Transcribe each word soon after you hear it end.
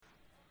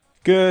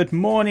Good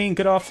morning,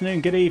 good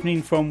afternoon, good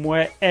evening from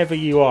wherever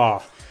you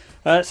are.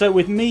 So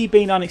with me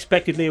being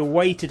unexpectedly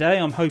away today,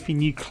 I'm hoping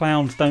you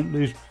clowns don't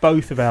lose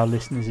both of our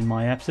listeners in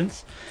my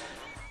absence.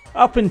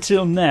 Up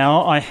until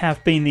now, I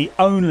have been the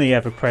only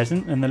ever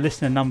present, and the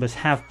listener numbers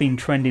have been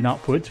trending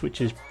upwards, which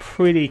is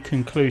pretty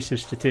conclusive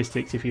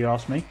statistics if you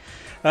ask me.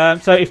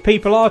 So if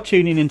people are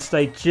tuning in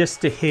today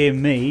just to hear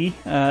me,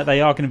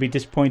 they are going to be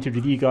disappointed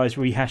with you guys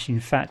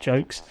rehashing fat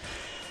jokes.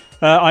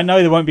 I know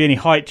there won't be any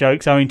height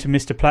jokes owing to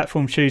Mr.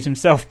 Platform Shoes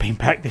himself being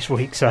back this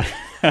week, so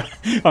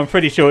I'm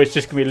pretty sure it's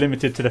just going to be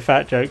limited to the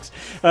fat jokes.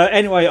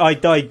 Anyway, I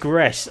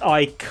digress.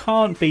 I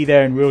can't be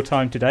there in real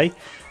time today,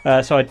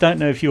 so I don't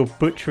know if you're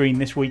butchering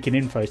This Week in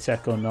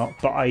InfoSec or not,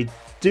 but I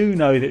do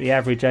know that the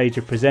average age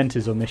of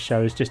presenters on this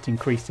show has just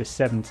increased to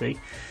 70.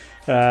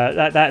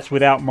 That's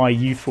without my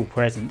youthful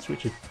presence,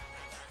 which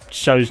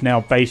shows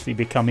now basically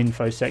become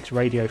InfoSec's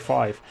Radio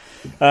 5.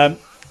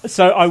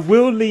 So I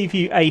will leave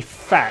you a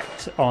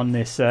fact on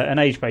this, an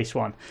age-based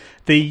one.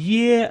 The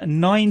year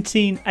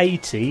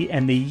 1980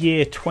 and the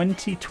year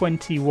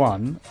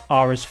 2021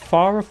 are as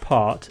far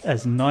apart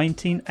as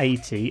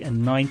 1980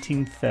 and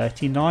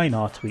 1939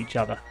 are to each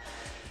other.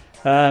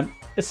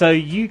 So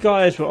you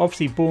guys were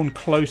obviously born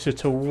closer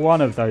to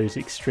one of those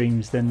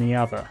extremes than the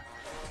other.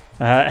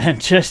 And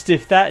just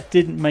if that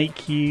didn't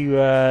make you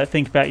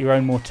think about your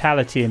own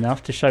mortality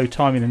enough to show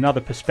time in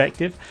another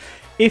perspective,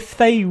 if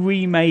they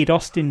remade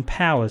Austin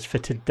Powers for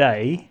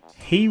today,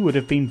 he would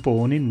have been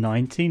born in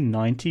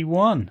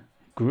 1991.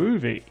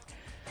 Groovy.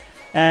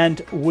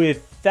 And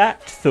with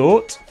that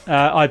thought,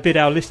 I bid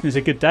our listeners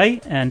a good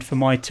day, and for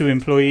my two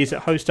employees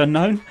at Host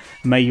Unknown,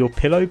 may your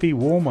pillow be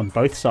warm on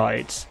both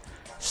sides.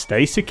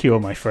 Stay secure,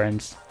 my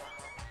friends.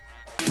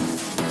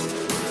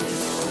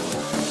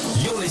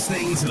 You're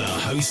listening to the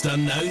Host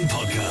Unknown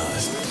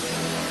podcast.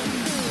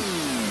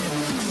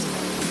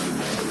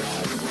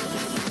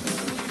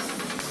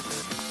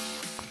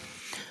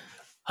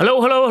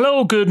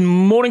 Hello. Good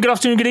morning, good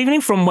afternoon, good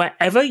evening from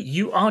wherever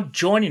you are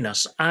joining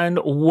us, and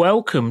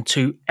welcome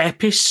to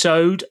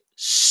episode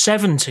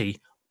 70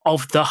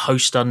 of the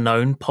Host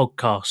Unknown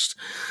podcast.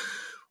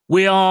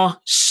 We are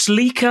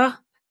sleeker,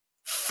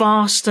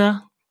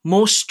 faster,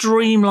 more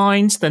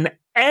streamlined than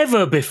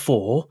ever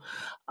before,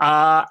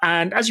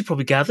 and as you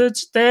probably gathered,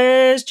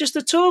 there's just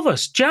the two of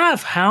us.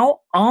 Jav,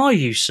 how are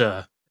you,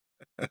 sir?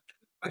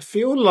 I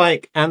feel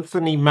like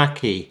Anthony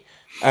Mackie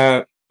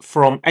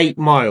from 8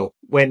 Mile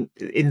when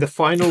in the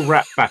final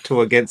rap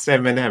battle against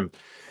Eminem,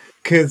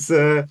 because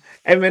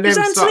Eminem is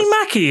Anthony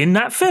Mackie in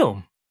that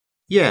film?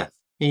 Yeah,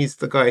 he's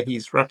the guy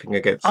he's rapping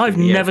against. I've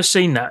never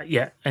seen that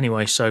yet.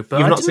 Anyway, so but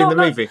you've not seen the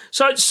movie.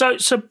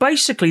 So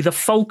basically, the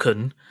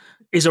Falcon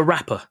is a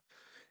rapper.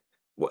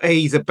 Well,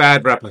 he's a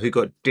bad rapper who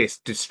got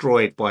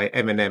destroyed by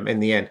Eminem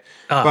in the end.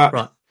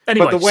 Right.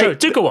 Anyway, so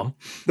do go on.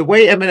 The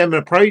way Eminem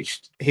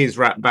approached his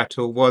rap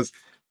battle was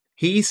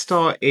he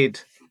started.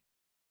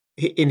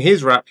 In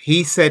his rap,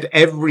 he said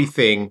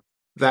everything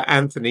that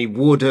Anthony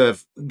would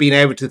have been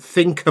able to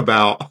think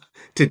about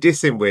to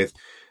diss him with.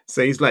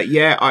 So he's like,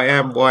 yeah, I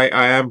am white,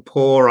 I am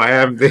poor, I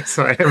am this,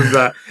 I am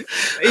that.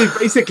 He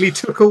basically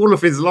took all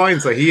of his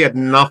lines, so he had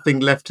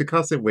nothing left to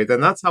cuss him with.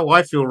 And that's how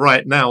I feel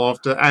right now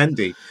after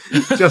Andy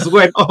just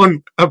went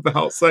on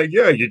about saying,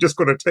 yeah, you're just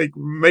going to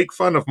make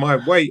fun of my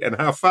weight and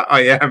how fat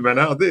I am and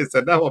how this,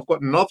 and now I've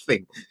got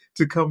nothing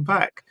to come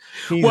back.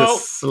 He's a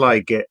sly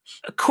git.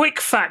 A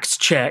quick fact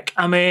check.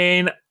 I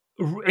mean,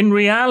 in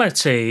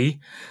reality,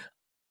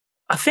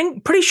 I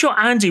think pretty sure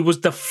Andy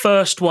was the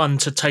first one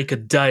to take a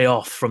day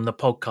off from the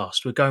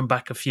podcast. We're going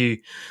back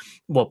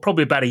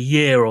probably about a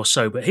year or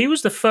so, but he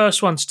was the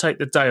first one to take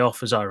the day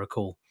off, as I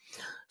recall.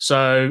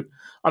 So,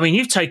 I mean,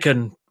 you've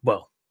taken,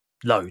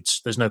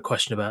 loads. There's no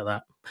question about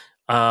that.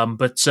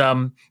 But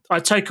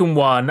I've taken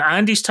one.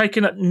 Andy's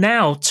taken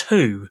now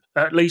two,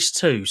 at least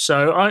two.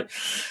 So I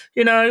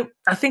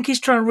think he's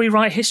trying to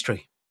rewrite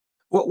history.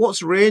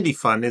 What's really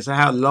fun is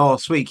how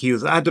last week he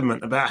was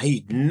adamant about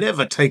he'd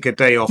never take a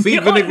day off.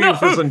 Even if he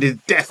was on his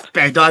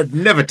deathbed, I'd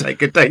never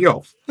take a day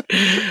off.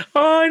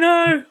 I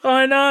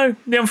know.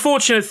 The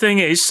unfortunate thing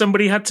is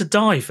somebody had to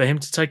die for him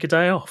to take a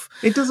day off.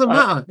 It doesn't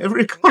matter,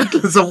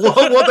 regardless of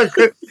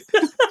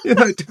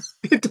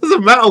it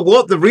doesn't matter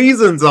what the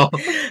reasons are.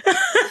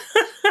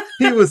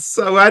 He was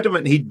so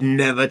adamant he'd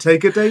never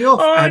take a day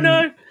off. I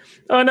know.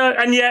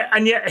 And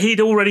yet he'd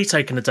already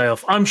taken a day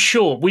off. I'm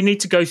sure we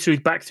need to go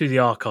back through the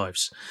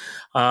archives.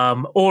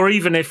 Or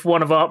even if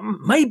one of our,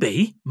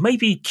 maybe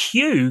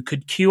Q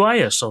could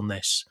QA us on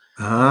this.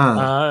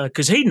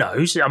 Because he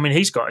knows. I mean,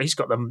 he's got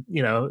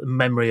the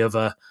memory of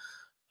a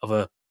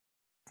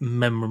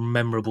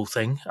memorable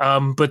thing.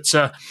 I'm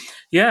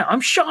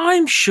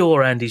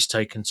sure Andy's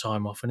taken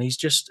time off, and he's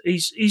just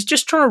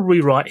trying to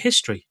rewrite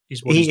history.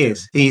 Is what he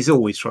is. He's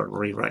always trying to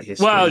rewrite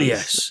history. Well,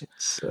 yes,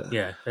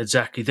 yeah,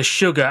 exactly. The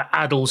sugar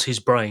addles his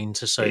brain,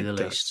 to say the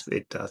least.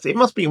 It does. It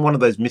must be one of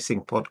those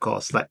missing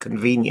podcasts that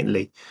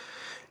conveniently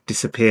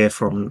disappear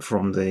from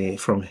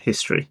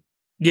history.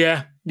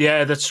 Yeah,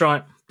 that's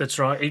right.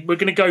 We're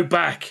going to go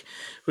back.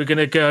 We're going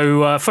to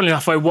go. Funnily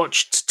enough, I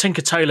watched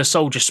Tinker Tailor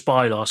Soldier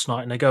Spy last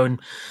night, and they go and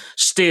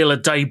steal a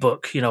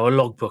daybook, a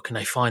logbook, and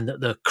they find that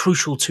the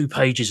crucial 2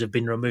 pages have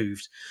been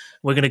removed.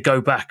 We're going to go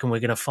back and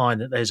we're going to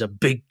find that there's a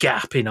big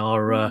gap in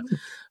our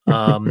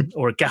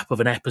or a gap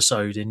of an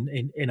episode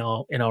in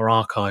our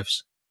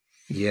archives.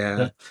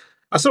 Yeah.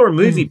 I saw a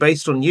movie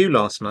based on you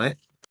last night.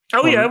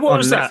 Oh, yeah. What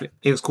was Netflix. that?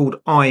 It was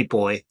called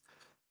iBoy.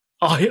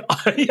 Yeah.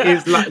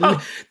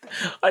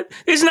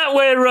 Isn't that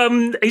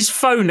where his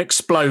phone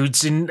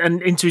explodes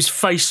into his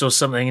face or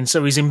something, and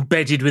so he's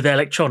embedded with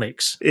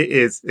electronics? It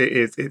is.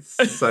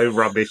 It's so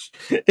rubbish.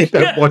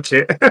 Don't watch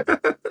it.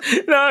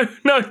 No,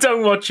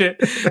 don't watch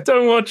it.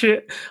 Don't watch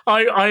it.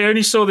 I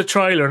only saw the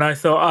trailer and I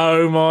thought,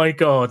 oh my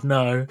God,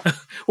 no.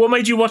 What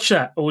made you watch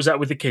that? Or was that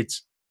with the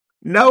kids?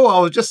 No, I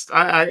was just,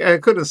 I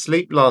couldn't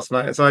sleep last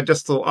night. So I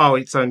just thought, oh,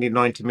 it's only a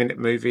 90-minute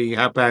movie.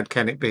 How bad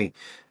can it be?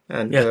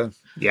 And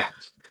yeah.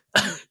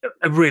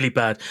 Really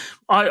bad.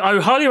 I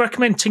highly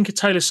recommend Tinker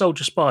Tailor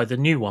Soldier Spy, the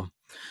new one.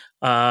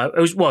 It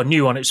was a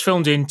new one. It was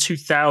filmed in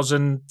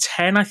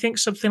 2010, I think,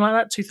 something like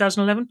that,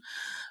 2011.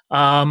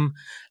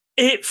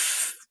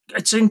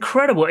 It's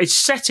incredible. It's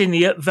set in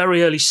the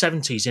very early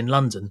 70s in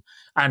London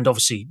and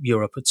obviously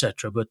Europe,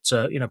 etc. But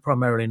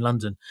primarily in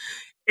London.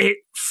 It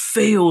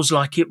feels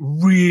like it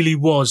really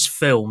was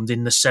filmed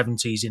in the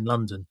 70s in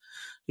London.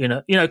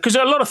 Because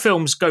a lot of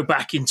films go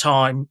back in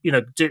time,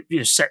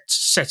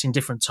 set in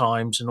different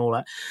times and all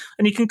that,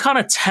 and you can kind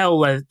of tell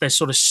they're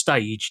sort of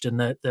staged and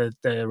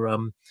they're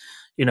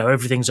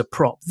everything's a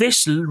prop.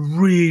 This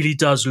really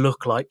does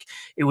look like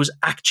it was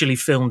actually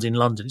filmed in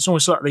London. It's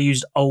almost like they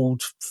used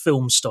old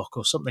film stock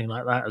or something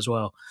like that as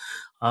well.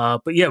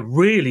 But yeah,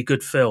 really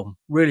good film.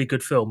 Really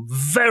good film.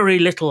 Very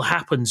little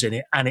happens in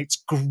it, and it's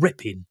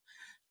gripping.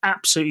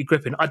 Absolutely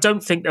gripping. I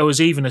don't think there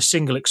was even a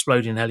single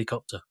exploding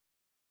helicopter.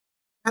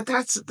 And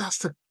that's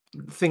the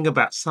thing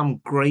about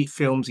some great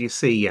films you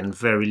see and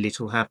very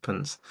little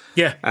happens.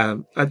 Yeah.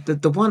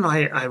 The one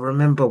I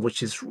remember,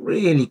 which is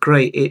really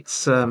great,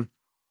 it's when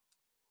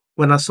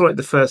I saw it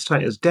the first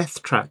time, it was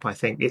Death Trap, I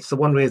think. It's the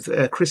one with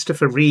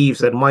Christopher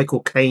Reeves and Michael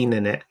Caine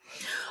in it.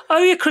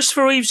 Oh, yeah,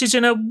 Christopher Reeves is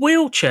in a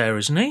wheelchair,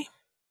 isn't he?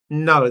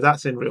 No,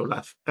 that's in real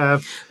life.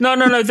 No.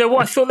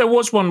 I thought there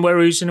was one where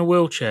he's in a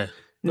wheelchair.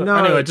 But no,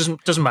 anyway, it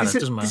doesn't matter.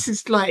 This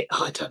is like,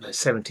 I don't know,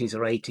 70s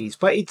or 80s,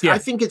 but I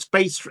think it's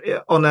based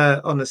on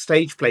a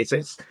stage play. So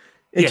it's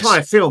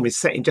entire film is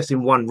set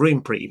in one room,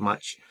 pretty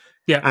much.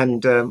 Yeah,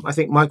 and I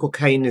think Michael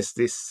Caine is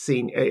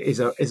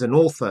an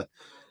author,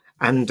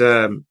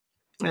 and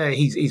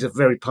he's a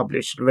very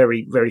published,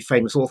 very very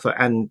famous author,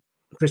 and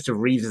Christopher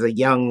Reeves is a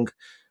young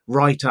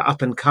writer,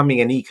 up and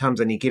coming, and he comes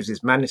and he gives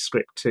his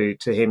manuscript to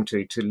him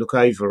to look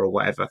over or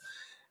whatever,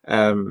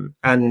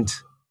 and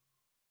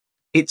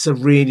it's a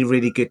really,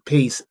 really good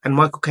piece. And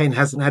Michael Caine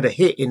hasn't had a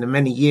hit in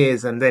many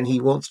years, and then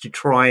he wants to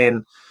try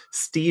and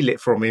steal it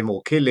from him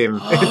or kill him.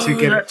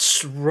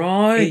 That's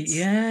right.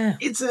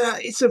 It's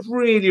a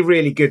really,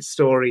 really good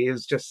story.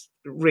 It's just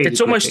really.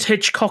 It's almost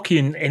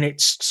Hitchcockian in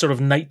its sort of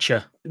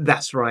nature.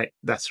 That's right.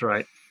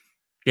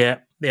 Yeah.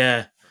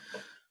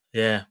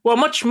 Well,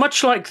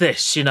 much like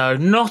this,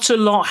 not a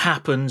lot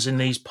happens in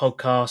these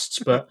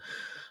podcasts, but.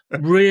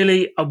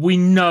 Really, we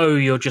know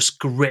you're just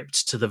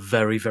gripped to the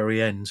very,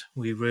 very end.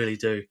 We really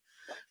do.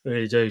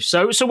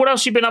 So what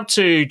else have you been up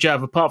to,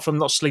 Jav, apart from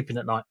not sleeping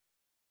at night?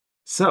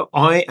 So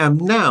I am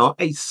now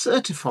a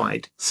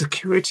certified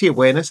security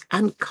awareness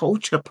and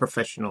culture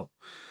professional,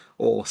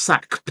 or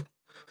SACP.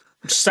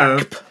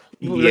 SACP.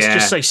 Let's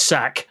just say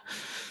SAC.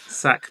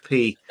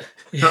 SACP.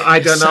 I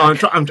don't know.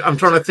 I'm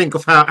trying to think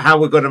of how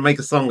we're going to make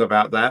a song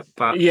about that.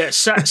 But yeah,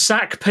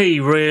 SACP.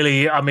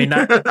 Really, I mean,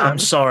 I'm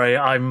sorry.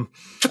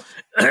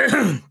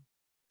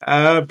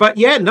 But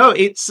yeah, no,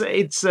 it's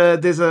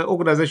there's an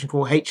organization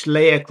called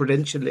HLayer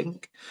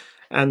Credentialing,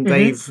 and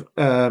they've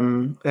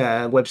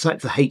website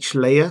for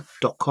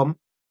hlayer.com,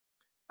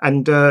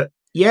 and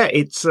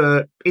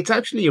it's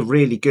actually a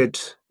really good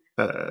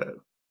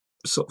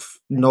sort of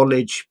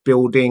knowledge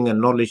building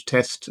and knowledge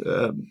test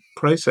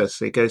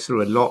process. It goes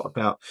through a lot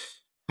about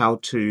how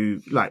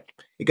to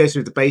it goes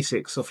through the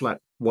basics of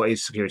what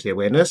is security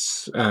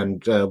awareness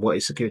and what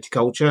is security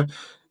culture,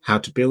 how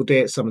to build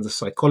it, some of the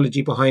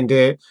psychology behind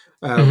it,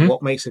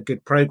 what makes a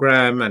good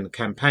program and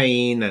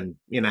campaign, and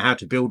how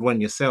to build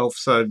one yourself.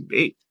 So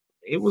it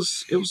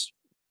was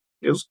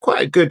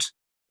quite a good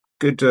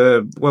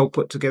well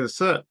put together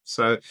cert.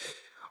 So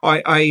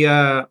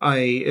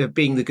I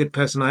being the good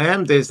person I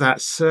am, there's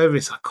that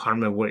service, I can't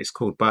remember what it's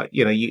called, but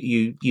you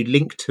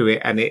link to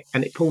it and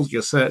it pulls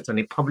your certs and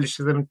it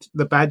publishes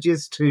the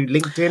badges to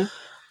LinkedIn.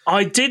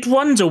 I did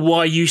wonder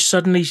why you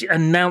suddenly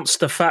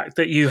announced the fact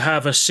that you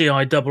have a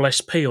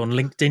CISSP on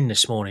LinkedIn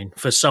this morning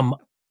for some.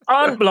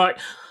 I'm like,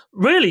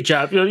 really,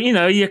 Jab?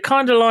 You're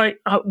kind of like,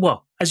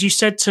 well, as you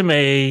said to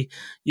me,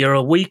 you're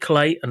a week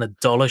late and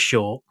 $1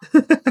 short.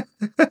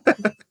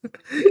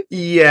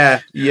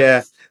 Yeah.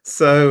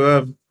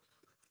 So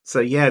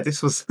yeah,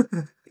 this was.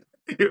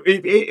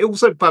 It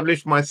also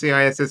published my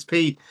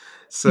CISSP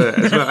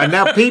as well. And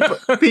now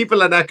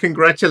people are now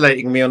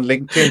congratulating me on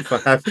LinkedIn for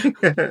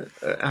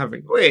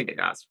having. Well,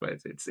 I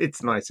suppose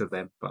it's nice of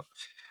them, but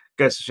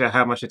goes to show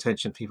how much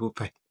attention people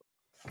pay.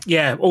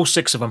 Yeah, all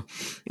 6 of them.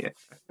 Yeah.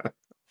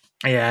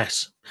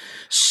 Yes.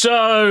 So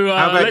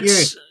how about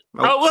let's. you?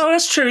 Oh, well,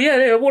 that's true.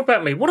 Yeah. What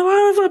about me? What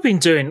have I been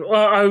doing?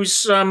 Well,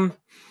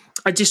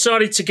 I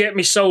decided to get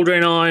my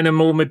soldering iron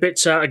and all my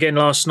bits out again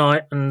last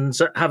night and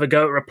have a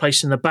go at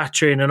replacing the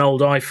battery in an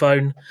old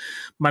iPhone.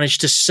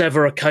 Managed to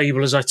sever a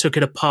cable as I took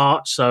it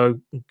apart.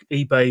 So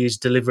eBay is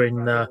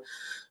delivering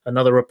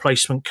another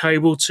replacement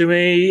cable to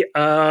me.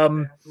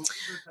 So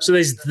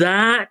there's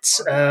that.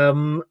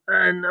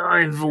 And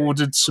I've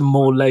ordered some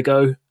more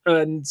Lego,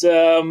 and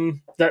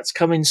that's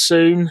coming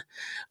soon.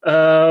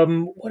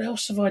 What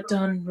else have I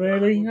done,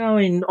 really? I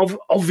mean,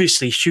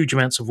 obviously, huge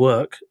amounts of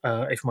work,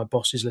 if my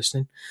boss is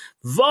listening.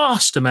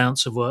 Vast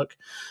amounts of work.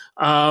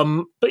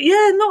 But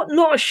yeah,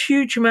 not a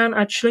huge amount,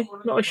 actually.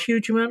 Not a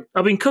huge amount.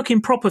 I've been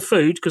cooking proper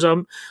food because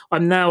I'm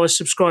now a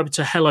subscriber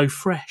to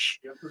HelloFresh,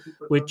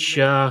 which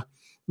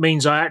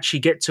means I actually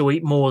get to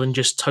eat more than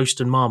just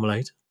toast and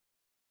marmalade.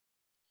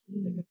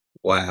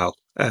 Wow.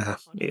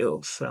 It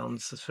all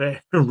sounds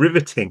very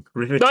riveting.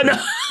 I know.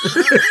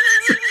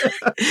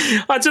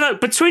 I don't know.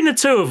 Between the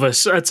two of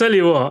us, I tell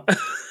you what,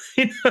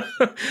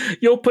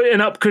 you're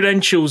putting up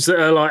credentials that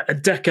are like a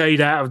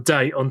decade out of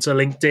date onto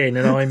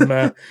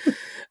LinkedIn,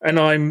 and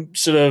I'm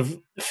sort of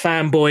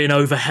fanboying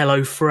over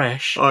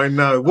HelloFresh. I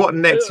know. What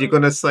next? You're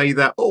going to say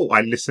that? Oh,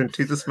 I listened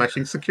to the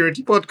Smashing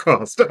Security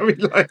podcast. I mean,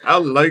 like, how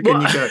low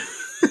can you go?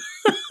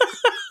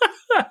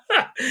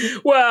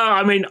 Well,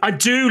 I mean, I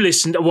do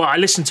listen. Well, I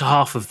listen to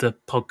half of the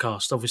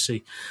podcast,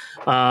 obviously.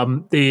 I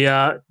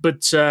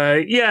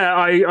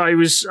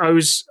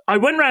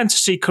went round to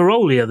see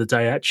Carole the other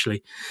day,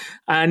 actually,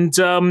 and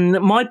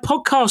my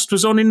podcast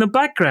was on in the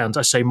background.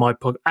 I say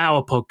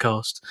our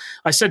podcast.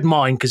 I said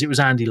mine because it was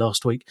Andy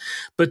last week,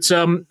 but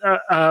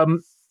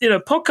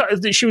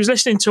podcast. She was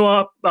listening to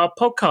our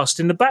podcast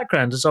in the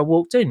background as I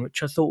walked in,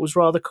 which I thought was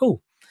rather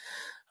cool.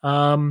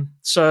 It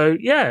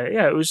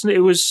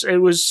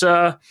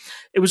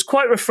was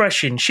quite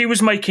refreshing. She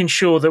was making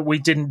sure that we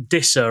didn't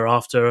diss her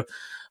after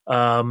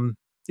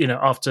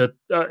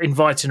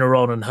inviting her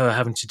on and her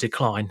having to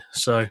decline.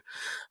 So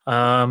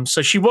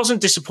she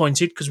wasn't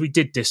disappointed because we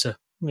did diss her,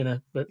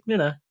 but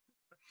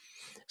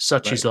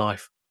such is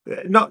life.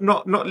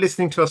 Not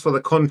listening to us for the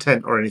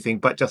content or anything,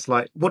 but just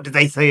like, what did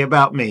they say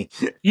about me?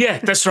 Yeah,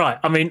 that's right.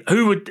 I mean,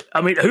 who would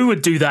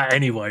do that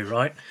anyway,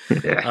 right?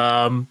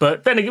 Yeah.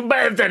 But then again,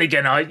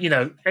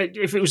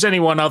 if it was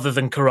anyone other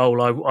than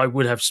Carole, I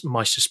would have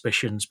my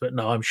suspicions. But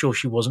no, I'm sure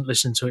she wasn't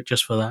listening to it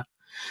just for that.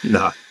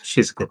 No,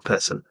 she's a good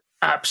person.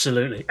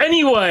 Absolutely.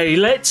 Anyway,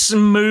 let's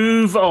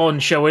move on,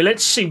 shall we?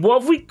 Let's see,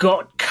 what have we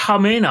got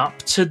coming up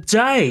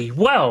today?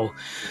 Well,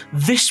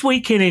 this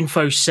week in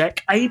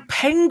InfoSec, a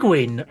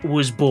penguin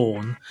was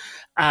born.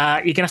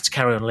 You're going to have to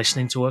carry on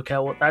listening to work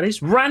out what that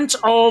is. Rant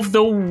of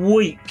the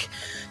Week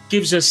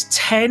gives us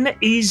 10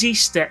 easy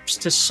steps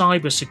to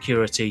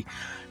cybersecurity.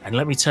 And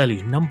let me tell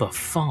you, number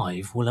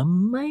 5 will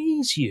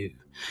amaze you.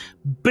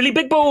 Billy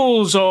Big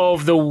Balls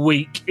of the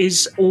Week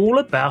is all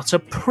about a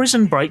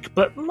prison break,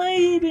 but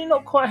maybe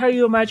not quite how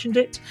you imagined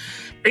it.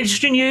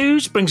 Interesting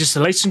News brings us the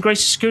latest and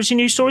greatest security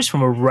news stories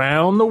from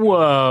around the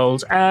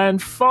world.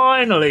 And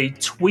finally,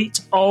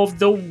 Tweet of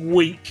the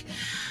Week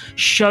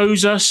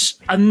shows us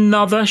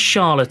another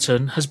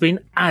charlatan has been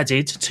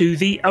added to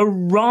the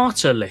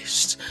errata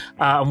list.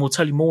 And we'll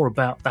tell you more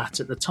about that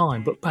at the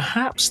time. But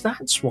perhaps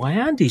that's why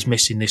Andy's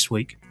missing this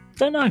week.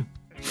 Don't know.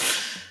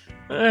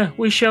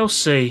 We shall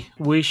see.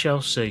 We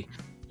shall see.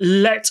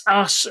 Let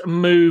us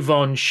move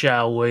on,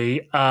 shall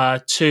we,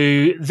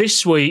 to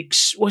this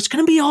week's... Well, it's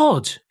going to be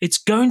odd. It's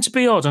going to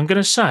be odd. I'm going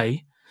to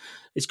say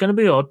it's going to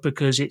be odd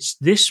because it's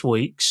this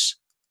week's...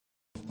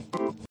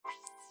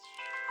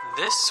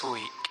 This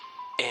week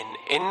in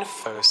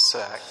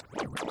InfoSec.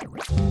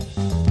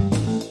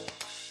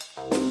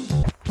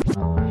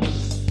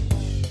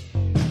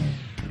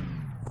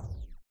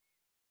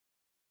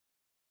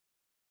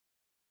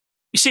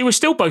 You see, we're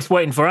still both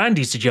waiting for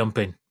Andy to jump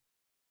in.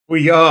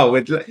 We are.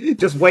 We're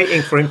just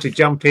waiting for him to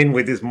jump in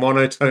with his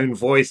monotone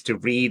voice to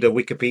read a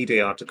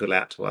Wikipedia article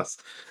out to us.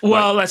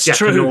 Well, like that's Jack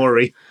true.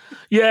 Anori.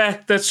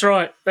 Yeah, that's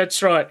right.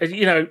 That's right.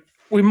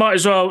 We might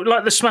as well,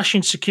 like the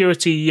Smashing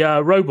Security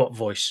robot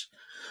voice.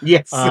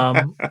 Yes.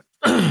 Even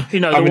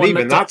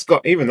that's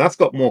got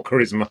more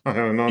charisma.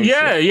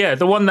 Yeah,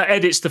 the one that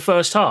edits the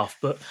first half.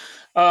 But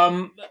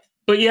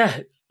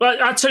yeah. But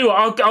I'll tell you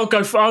what,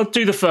 I'll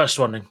do the first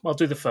one then. I'll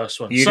do the first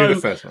one. You do the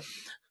first one.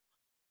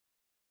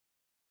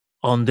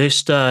 On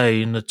this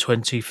day, in the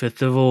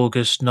 25th of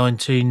August,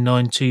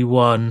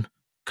 1991,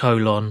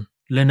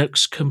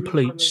 Linux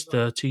completes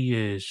 30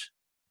 years.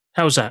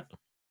 How's that?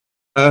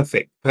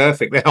 Perfect.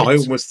 I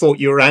almost thought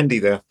you were Andy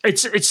there.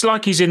 It's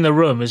like he's in the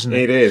room, isn't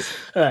it? It is.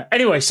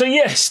 Anyway, so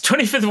yes,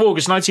 25th of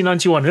August,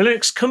 1991,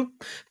 Linux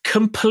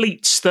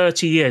completes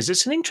 30 years.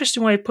 It's an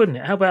interesting way of putting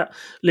it. How about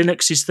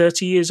Linux is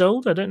 30 years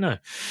old? I don't know.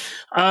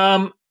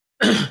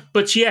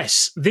 But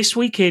yes, this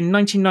week in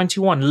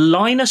 1991,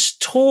 Linus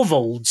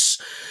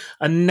Torvalds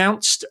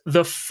announced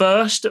the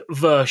first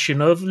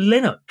version of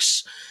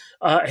Linux.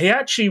 He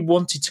actually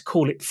wanted to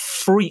call it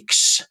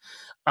Freaks,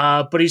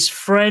 but his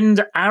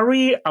friend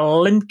Ari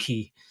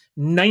Lemke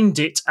named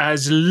it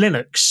as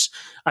Linux.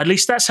 At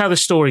least that's how the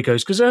story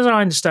goes. Because as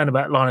I understand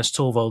about Linus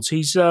Torvalds,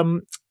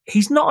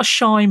 he's not a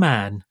shy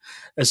man,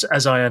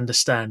 as I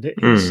understand it.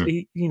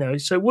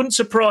 So it wouldn't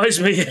surprise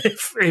me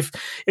if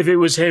it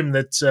was him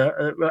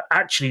that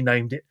actually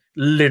named it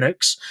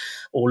Linux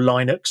or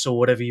Linux or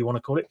whatever you want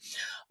to call it.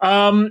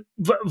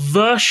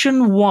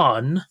 Version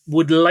 1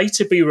 would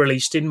later be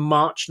released in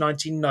March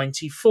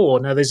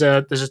 1994. Now there's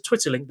a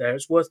Twitter link there.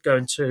 It's worth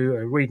going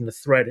to, reading the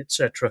thread,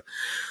 etc.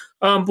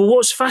 But what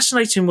was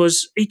fascinating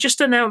was he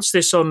just announced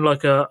this on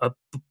like a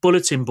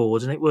bulletin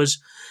board, and it was,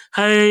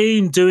 "Hey,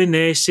 I'm doing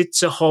this.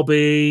 It's a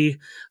hobby.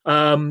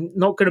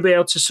 Not going to be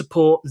able to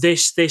support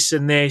this,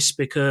 and this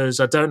because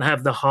I don't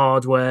have the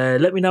hardware.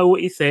 Let me know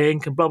what you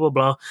think," and blah blah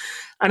blah.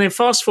 And then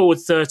fast forward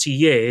 30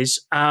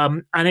 years,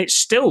 and it's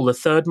still the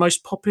third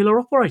most popular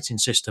operating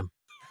system.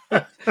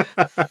 But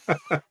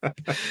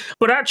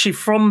actually,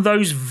 from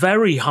those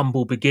very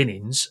humble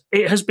beginnings,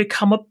 it has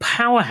become a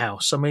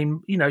powerhouse. I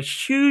mean,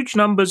 huge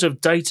numbers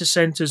of data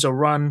centers are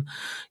run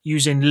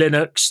using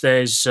Linux.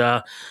 There's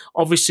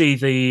obviously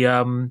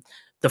the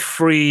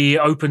free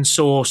open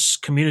source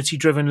community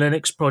driven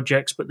Linux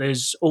projects, but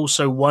there's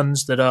also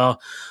ones that are,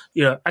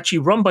 actually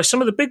run by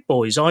some of the big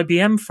boys.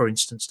 IBM, for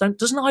instance,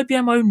 doesn't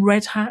IBM own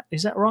Red Hat?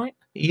 Is that right?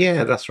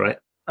 Yeah, that's right.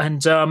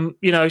 And,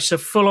 so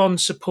full-on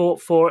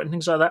support for it and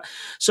things like that.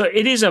 So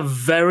it is a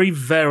very,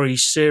 very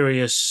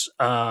serious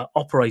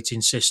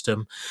operating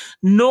system,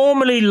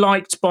 normally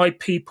liked by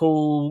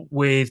people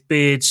with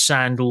beards,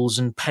 sandals,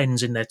 and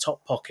pens in their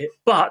top pocket.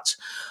 But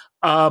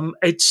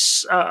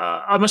it's,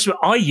 I must admit,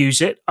 I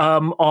use it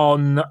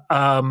on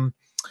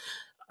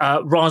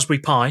Raspberry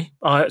Pi.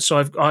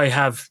 I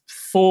have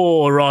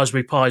 4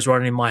 Raspberry Pis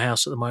running in my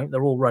house at the moment.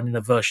 They're all running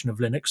a version of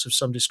Linux of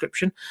some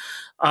description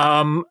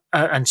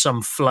and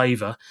some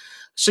flavor.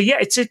 So yeah,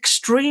 it's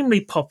extremely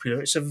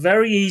popular. It's a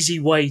very easy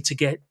way to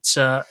get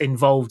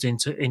involved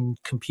in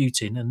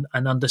computing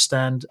and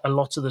understand a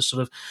lot of the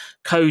sort of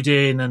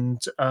coding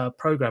and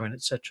programming,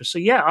 etc. So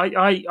yeah,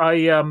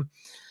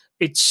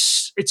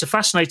 it's a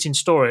fascinating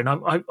story, and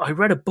I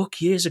read a book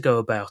years ago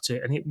about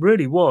it, and it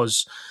really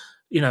was,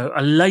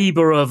 a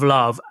labor of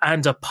love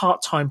and a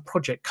part-time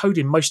project,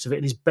 coding most of it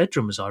in his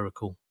bedroom, as I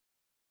recall.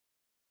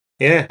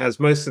 Yeah, as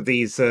most of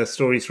these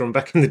stories from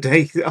back in the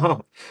day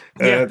are.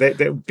 Yeah.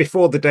 They,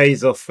 before the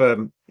days of,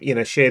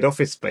 shared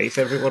office space,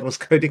 everyone was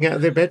coding out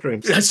of their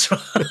bedrooms. That's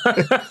right.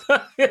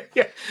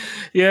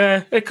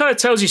 Yeah. It kind of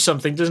tells you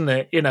something, doesn't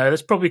it?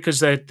 That's probably because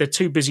they're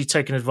too busy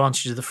taking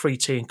advantage of the free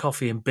tea and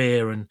coffee and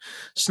beer and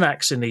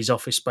snacks in these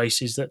office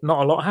spaces that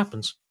not a lot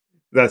happens.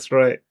 That's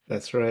right.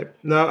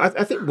 No,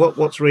 I think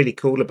what's really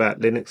cool about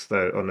Linux,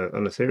 though,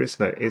 on a serious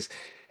note, is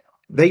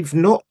they've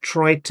not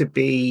tried to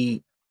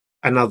be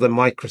another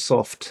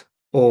Microsoft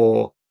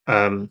or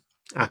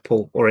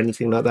Apple or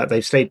anything like that.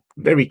 They've stayed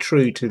very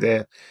true to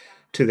their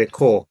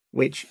core,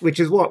 which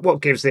is what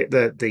gives it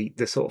the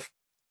sort of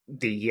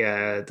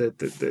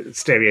the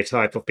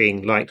stereotype of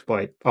being liked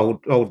by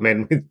old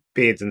men with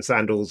beards and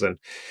sandals and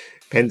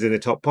pens in their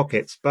top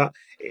pockets. But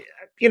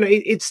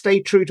it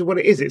stayed true to what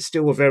it is. It's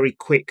still a very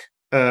quick.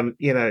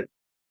 They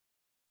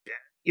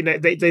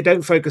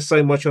don't focus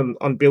so much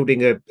on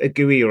building a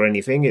GUI or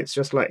anything. It's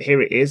just like,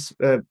 here it is,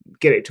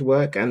 get it to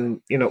work,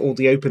 and all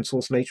the open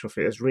source nature of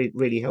it has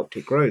really helped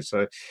it grow.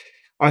 So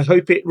I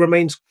hope it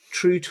remains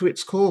true to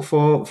its core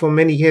for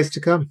many years to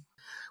come.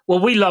 Well,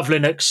 we love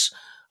Linux,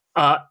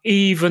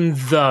 even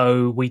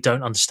though we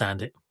don't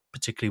understand it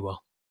particularly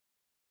well.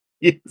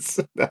 Yes,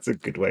 that's a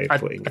good way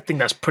of putting it. I think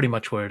that's pretty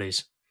much where it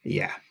is.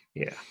 Yeah,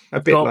 a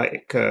bit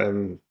like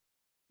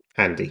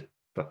Andy.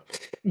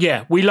 But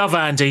yeah, we love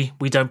Andy.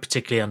 We don't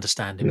particularly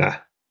understand him. Nah.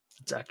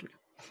 Exactly.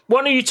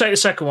 Why don't you take the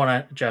second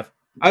one, Jeff?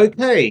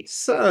 Okay,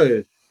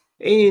 so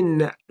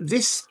in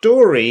this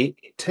story,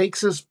 it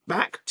takes us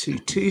back to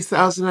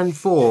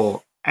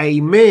 2004,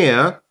 a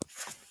mere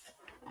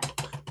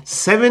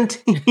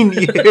 17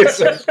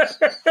 years.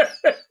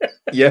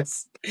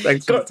 Yes,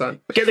 thanks for the time.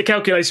 Get the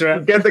calculator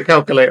out. Get the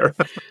calculator.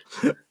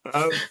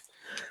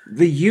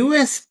 The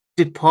US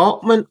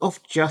Department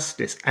of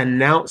Justice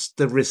announced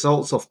the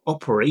results of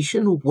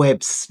Operation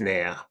Web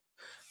Snare.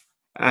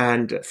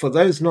 And for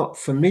those not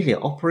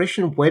familiar,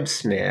 Operation Web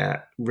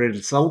Snare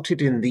resulted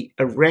in the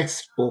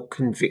arrest or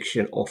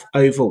conviction of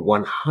over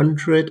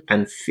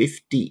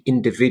 150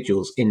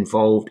 individuals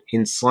involved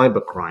in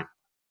cybercrime.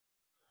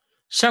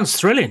 Sounds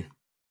thrilling.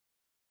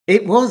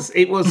 It was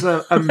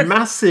a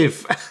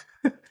massive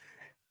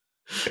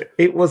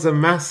it was a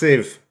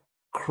massive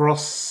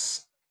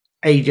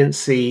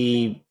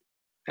cross-agency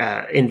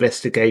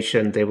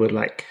investigation. There were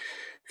like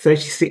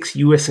 36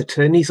 US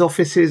attorneys'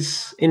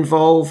 offices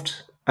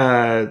involved,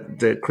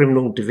 the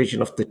criminal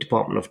division of the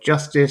Department of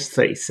Justice,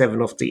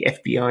 37 of the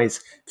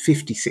FBI's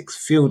 56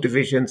 field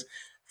divisions,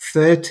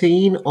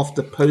 13 of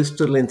the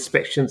Postal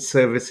Inspection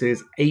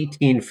Service's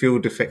 18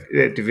 field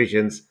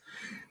divisions,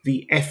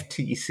 the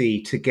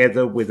FTC,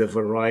 together with a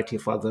variety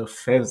of other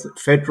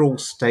federal,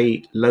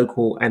 state,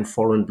 local, and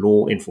foreign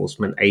law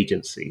enforcement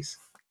agencies.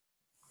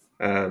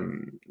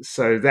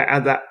 So that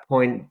at that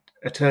point,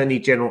 Attorney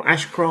General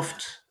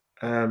Ashcroft,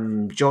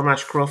 John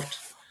Ashcroft,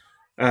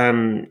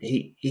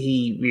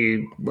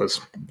 he was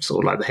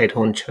sort of like the head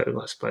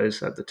honcho, I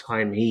suppose, at the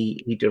time.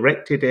 He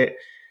directed it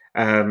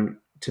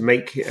to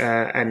make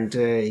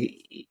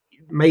they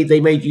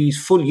made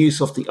full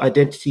use of the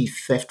Identity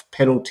Theft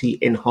Penalty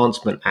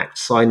Enhancement Act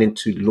signed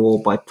into law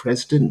by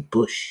President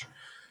Bush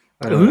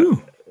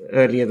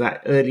earlier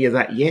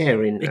that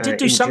year. It did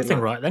do something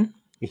July. right then.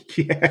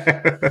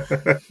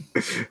 Yeah,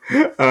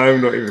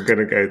 I'm not even going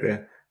to go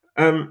there.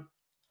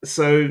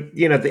 So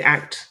the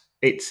act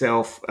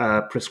itself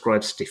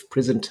prescribes stiff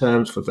prison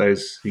terms for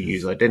those who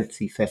use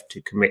identity theft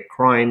to commit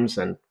crimes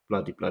and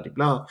blah blah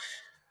blah.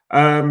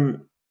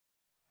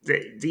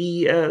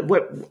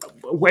 The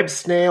web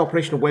snare,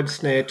 operational web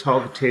snare,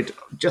 targeted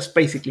just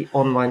basically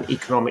online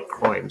economic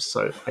crimes.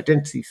 So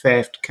identity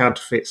theft,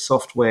 counterfeit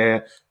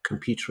software,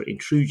 computer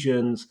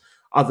intrusions,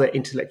 other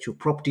intellectual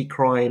property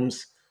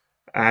crimes,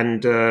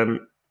 and they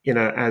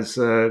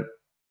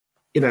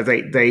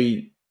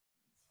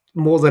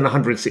more than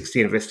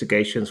 160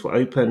 investigations were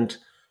opened,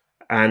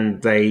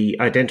 and they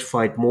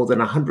identified more than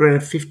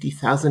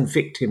 150,000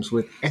 victims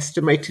with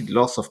estimated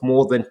loss of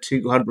more than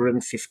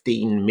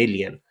 215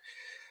 million.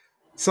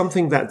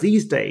 Something that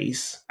these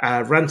days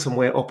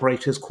ransomware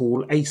operators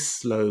call a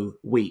slow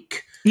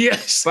week.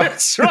 Yes,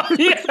 that's right.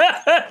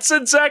 Yeah, that's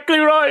exactly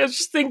right. I was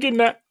just thinking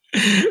that.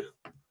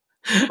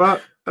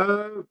 But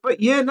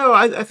yeah, no,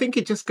 I think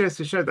it just goes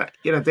to show that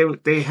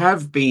they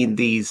have been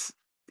these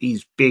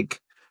big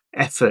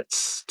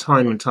efforts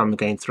time and time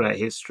again throughout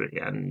history,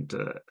 and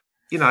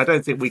I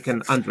don't think we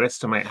can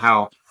underestimate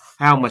how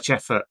much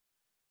effort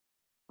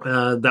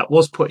that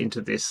was put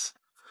into this.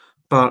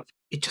 But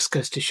it just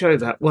goes to show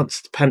that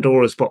once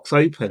Pandora's box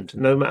opened,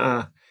 no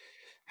matter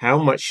how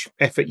much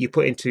effort you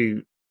put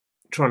into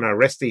trying to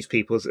arrest these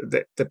people,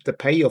 the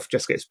payoff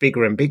just gets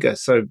bigger and bigger.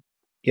 So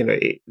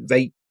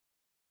they,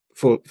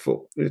 for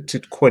to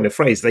coin a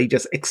phrase, they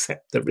just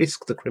accept the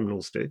risk, the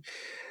criminals do.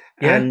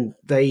 Yeah. And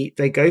they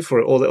go for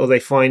it, or they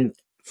find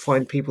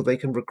people they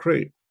can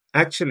recruit.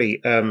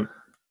 Actually,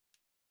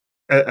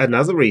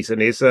 another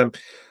reason is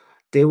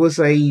there was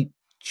a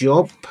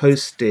job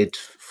posted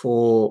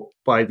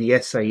by the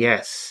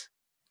SAS.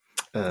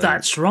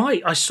 That's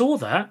right, I saw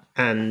that.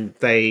 And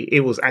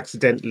it was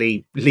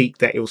accidentally leaked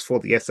that it was for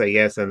the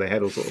SAS, and they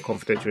had all sort of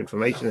confidential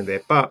information in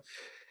there. But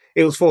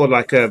it was for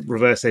like a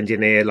reverse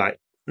engineer, like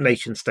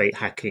nation state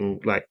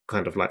hacking, like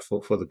kind of like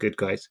for the good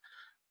guys.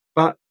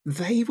 But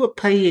they were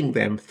paying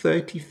them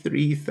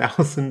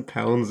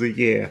 £33,000 a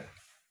year.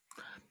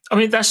 I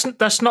mean,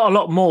 that's not a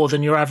lot more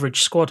than your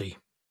average squaddy.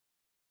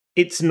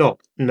 It's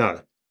not,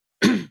 no.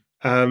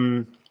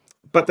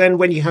 But then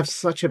when you have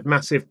such a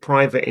massive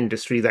private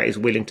industry that is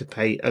willing to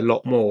pay a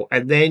lot more,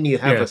 and then you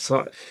have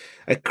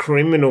a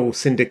criminal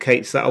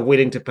syndicates that are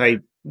willing to pay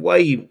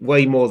way,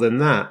 way more than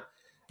that,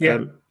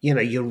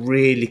 you're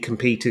really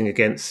competing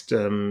against,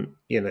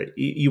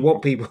 you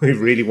want people who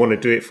really want to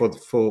do it for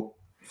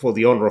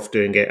the honor of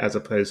doing it, as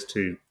opposed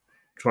to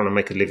trying to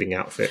make a living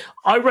out of it.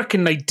 I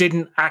reckon they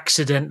didn't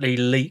accidentally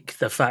leak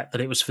the fact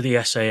that it was for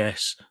the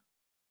SAS.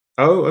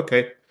 Oh,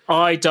 okay.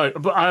 I don't,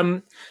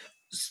 but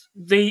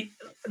the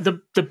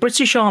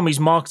British Army's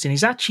marketing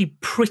is actually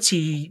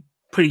pretty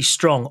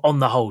strong on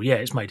the whole. Yeah,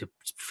 it's made a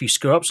few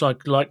screw ups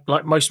like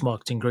most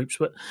marketing groups,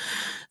 but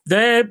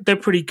they're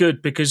pretty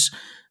good, because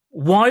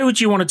why would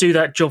you want to do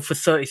that job for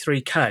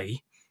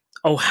 33k?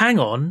 Oh, hang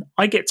on,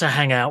 I get to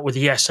hang out with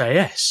the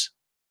SAS.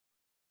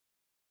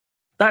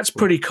 That's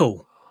pretty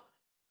cool.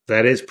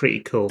 That is pretty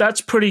cool.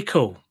 That's pretty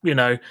cool.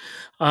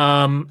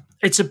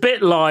 It's a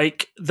bit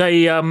like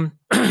they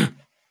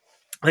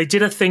they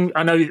did a thing.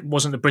 I know it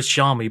wasn't the British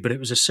Army, but it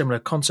was a similar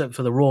concept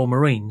for the Royal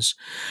Marines.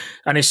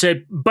 And it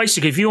said,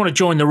 basically, if you want to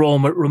join the Royal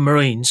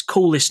Marines,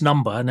 call this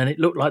number. And then it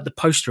looked like the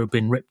poster had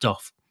been ripped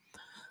off.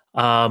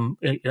 And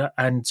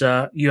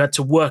you had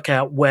to work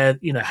out where,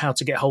 how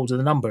to get hold of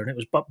the number. And it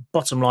was,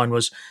 bottom line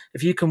was,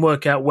 if you can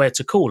work out where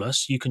to call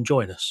us, you can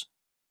join us.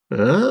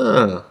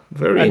 Ah,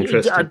 very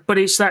interesting. But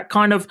it's that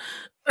kind of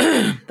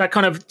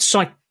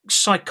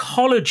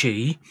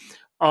psychology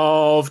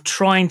of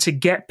trying to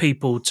get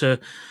people to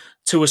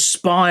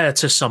aspire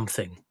to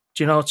something.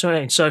 Do you know what I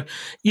mean? So,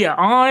 yeah,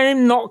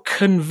 I'm not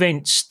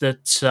convinced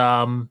that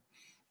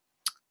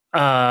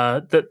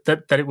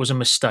that it was a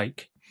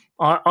mistake.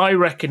 I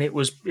reckon it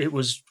was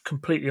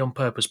completely on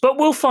purpose. But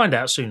we'll find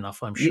out soon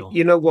enough, I'm sure.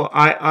 You know what?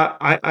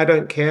 I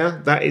don't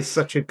care. That is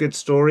such a good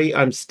story.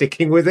 I'm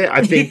sticking with it.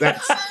 I think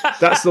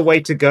that's the way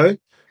to go.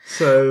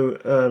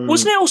 So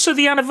wasn't it also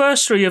the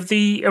anniversary of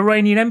the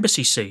Iranian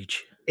embassy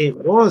siege? It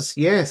was,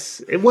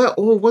 yes.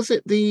 Or was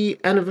it the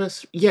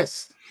anniversary?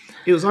 Yes.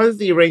 It was either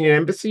the Iranian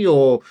embassy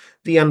or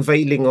the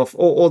unveiling of,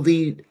 or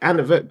the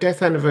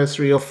death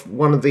anniversary of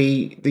one of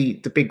the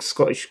big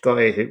Scottish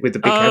guy with the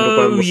big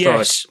handlebar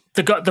moustache.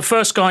 Yes, the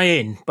first guy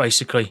in,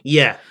 basically.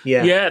 Yeah.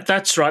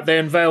 That's right. They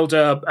unveiled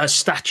a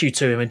statue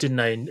to him, didn't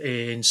they,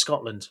 in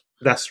Scotland?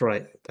 That's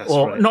right.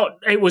 Right. Not.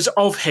 It was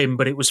of him,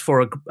 but it was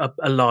for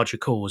a larger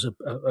cause,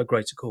 a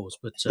greater cause.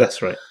 But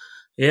that's right.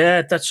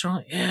 Yeah, that's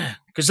right. Yeah,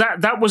 because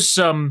that was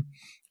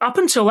up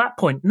until that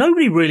point,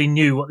 nobody really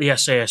knew what the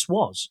SAS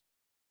was.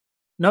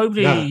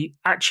 Nobody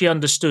actually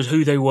understood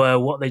who they were,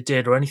 what they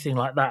did, or anything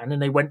like that. And then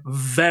they went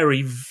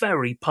very,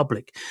 very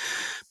public.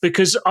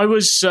 Because I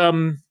was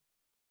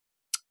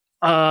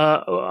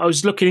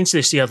looking into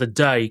this the other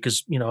day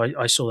because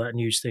I saw that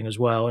news thing as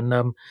well, and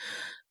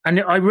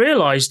I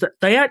realised that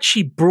they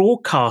actually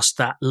broadcast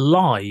that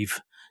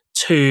live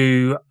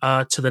to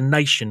the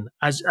nation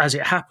as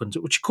it happened,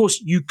 which of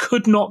course you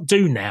could not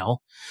do now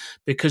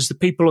because the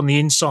people on the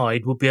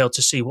inside would be able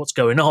to see what's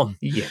going on.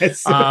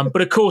 Yes.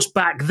 But of course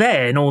back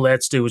then all they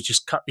had to do was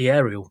just cut the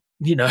aerial,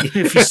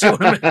 if you see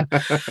what I mean.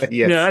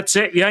 Yes. That's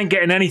it. You ain't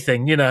getting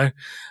anything, I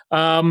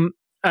don't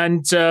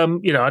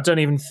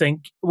even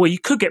think, well, you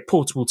could get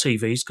portable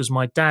TVs because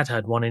my dad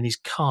had one in his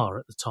car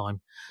at the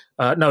time.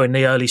 No, in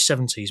the early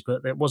 70s,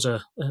 but it was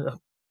a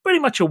pretty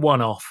much a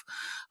one-off.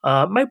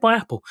 Made by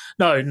Apple.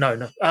 No.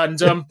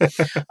 And,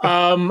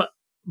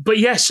 but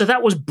yes, so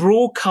that was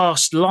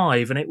broadcast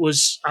live, and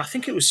I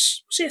think it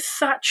was it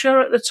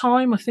Thatcher at the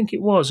time? I think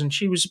it was. And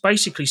she was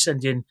basically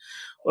sending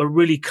a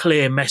really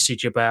clear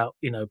message about,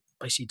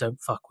 basically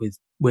don't fuck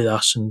with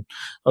us, and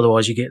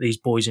otherwise you get these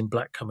boys in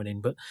black coming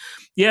in. But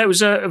yeah, it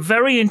was a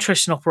very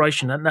interesting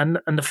operation. And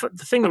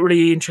the thing that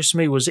really interested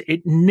me was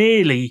it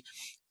nearly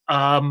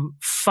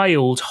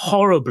failed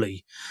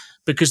horribly,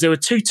 because there were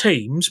two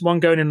teams, one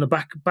going in the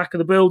back of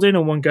the building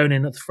and one going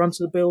in at the front of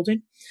the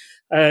building.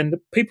 And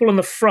the people on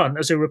the front,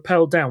 as they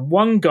rappelled down,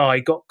 one guy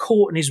got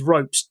caught in his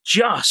ropes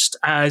just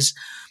as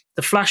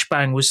the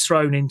flashbang was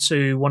thrown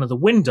into one of the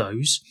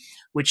windows,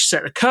 which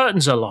set the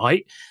curtains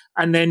alight,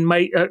 and then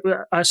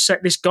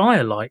set this guy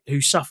alight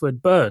who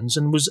suffered burns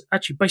and was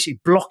actually basically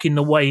blocking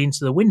the way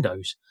into the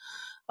windows.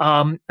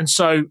 And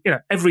so,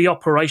 every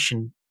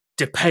operation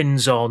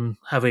depends on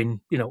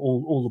having,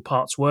 all the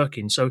parts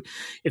working. So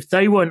if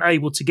they weren't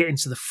able to get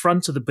into the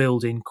front of the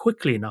building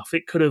quickly enough,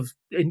 it could have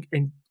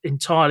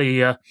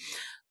entirely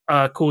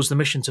caused the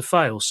mission to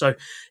fail. So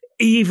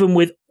even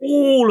with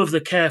all of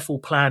the careful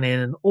planning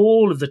and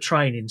all of the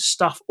training,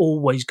 stuff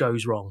always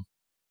goes wrong,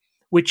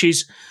 which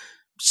is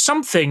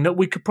something that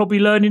we could probably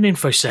learn in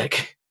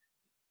InfoSec.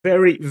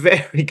 Very,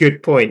 very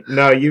good point.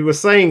 No, you were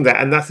saying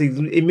that, and that's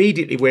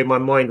immediately where my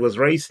mind was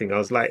racing. I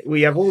was like,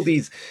 we have all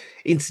these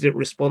incident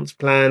response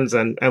plans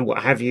and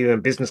what have you,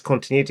 and business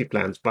continuity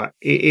plans, but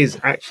it is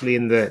actually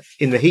in the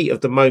heat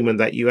of the moment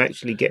that you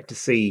actually get to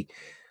see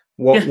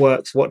what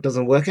works, what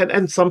doesn't work,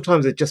 and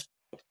sometimes it's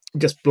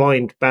just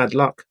blind bad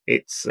luck.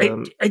 It's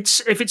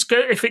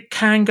if it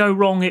can go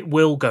wrong, it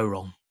will go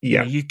wrong.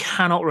 Yeah, you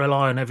cannot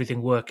rely on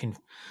everything working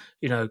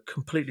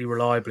completely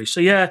reliably.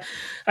 So yeah,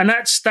 and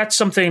that's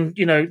something,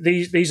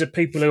 these are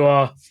people who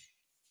are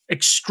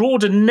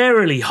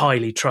extraordinarily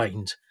highly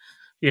trained.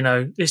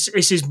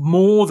 This is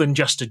more than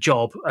just a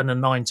job and a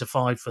 9 to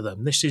 5 for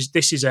them. This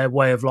is their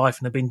way of life,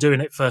 and they've been doing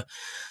it for,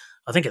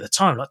 I think at the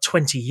time, like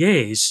 20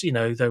 years.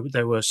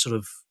 They were sort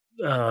of,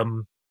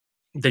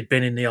 they'd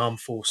been in the armed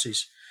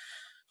forces,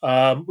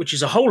 which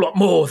is a whole lot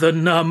more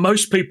than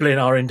most people in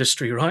our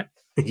industry, right?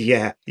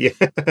 Yeah,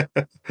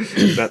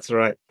 that's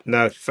right.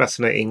 No,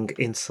 fascinating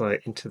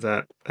insight into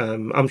that.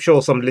 I'm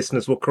sure some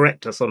listeners will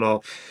correct us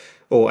on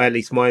or at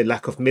least my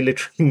lack of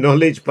military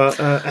knowledge, but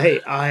hey,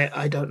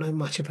 I don't know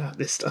much about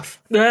this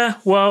stuff. Yeah,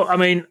 well, I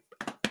mean,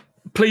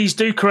 please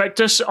do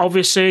correct us.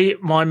 Obviously,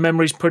 my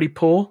memory's pretty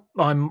poor.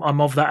 I'm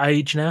of that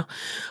age now.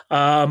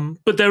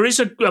 But there is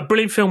a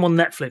brilliant film on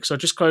Netflix. I'll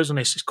just close on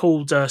this. It's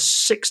called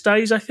 6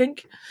 Days, I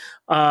think.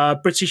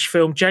 British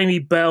film, Jamie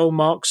Bell,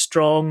 Mark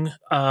Strong,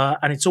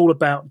 and it's all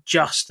about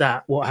just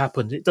that, what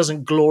happened. It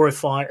doesn't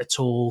glorify it at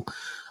all.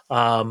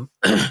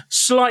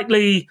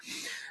 Slightly,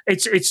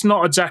 it's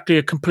not exactly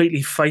a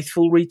completely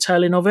faithful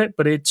retelling of it,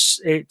 but it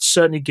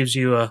certainly gives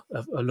you a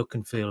look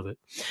and feel of it.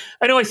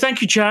 Anyway,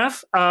 thank you,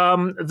 Chav.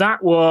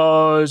 That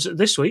was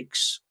this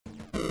week's.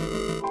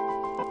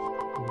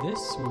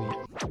 This week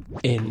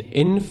in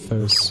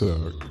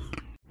InfoSec.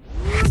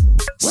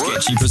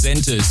 Sketchy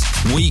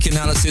presenters, weak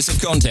analysis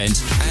of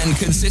content, and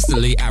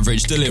consistently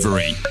average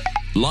delivery.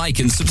 Like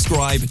and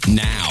subscribe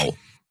now.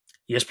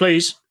 Yes,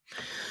 please.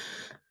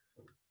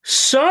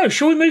 So,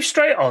 shall we move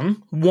straight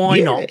on?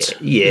 Why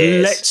not?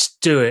 Yes. Let's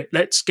do it.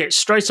 Let's get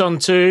straight on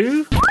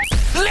to...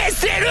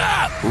 Listen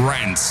up!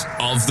 Rant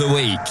of the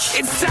week.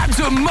 It's time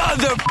to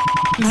mother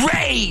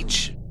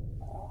rage!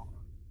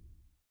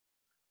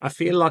 I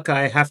feel like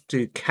I have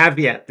to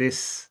caveat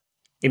this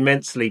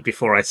immensely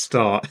before I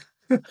start.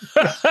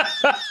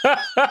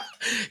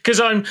 Because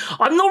I'm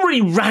not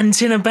really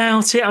ranting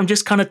about it. I'm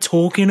just kind of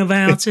talking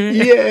about it.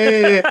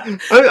 Yeah.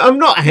 I'm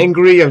not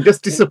angry. I'm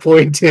just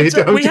disappointed.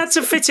 We had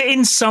to fit it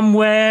in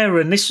somewhere,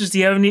 and this was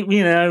the only,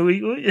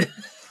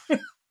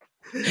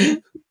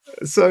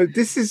 So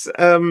this is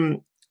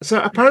so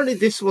apparently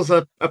this was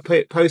a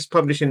post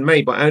published in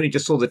May, but I only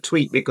just saw the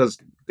tweet because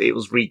it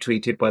was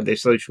retweeted by their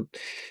social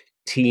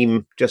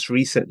team just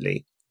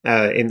recently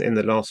in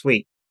the last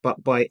week.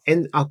 But by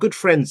our good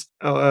friends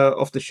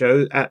of the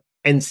show at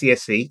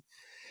NCSE,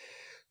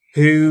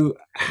 who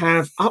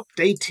have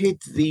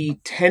updated the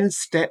 10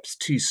 steps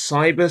to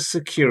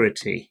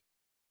cybersecurity,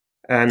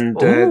 and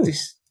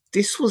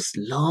this was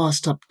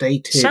last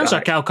updated. Sounds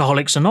like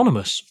Alcoholics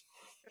Anonymous.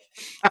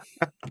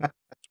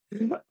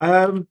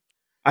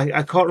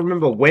 I can't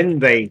remember when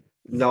they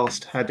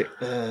last had it.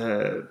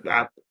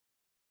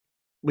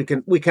 We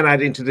can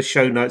add into the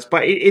show notes,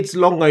 but it's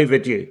long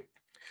overdue.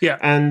 Yeah,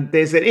 and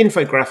there's an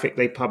infographic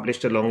they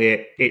published along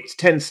it. It's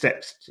 10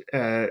 steps.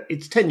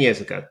 It's 10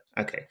 years ago.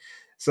 Okay,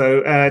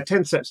 so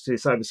 10 steps to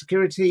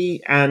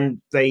cybersecurity,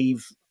 and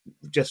they've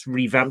just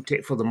revamped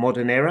it for the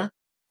modern era.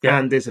 Yeah.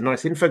 And there's a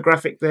nice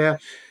infographic there,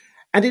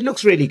 and it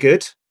looks really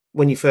good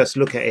when you first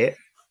look at it.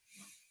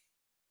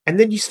 And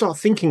then you start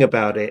thinking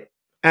about it.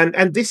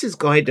 And this is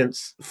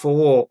guidance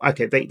for,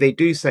 okay, they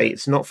do say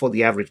it's not for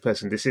the average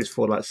person. This is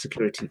for like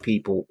security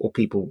people or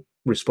people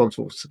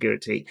responsible for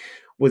security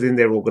within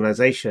their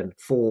organization,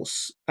 for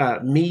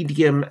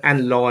medium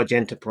and large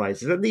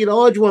enterprises. And the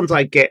large ones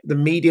I get, the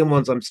medium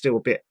ones I'm still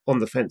a bit on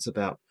the fence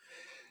about.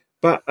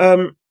 But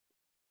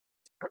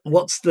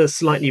what's the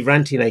slightly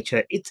ranty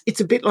nature? It's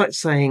a bit like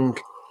saying,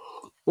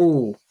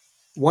 oh,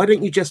 why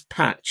don't you just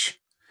patch?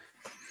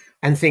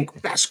 And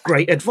think, that's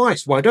great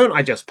advice. Why don't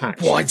I just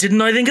patch? Why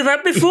didn't I think of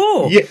that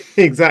before? Yeah,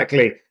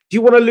 exactly. Do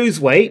you want to lose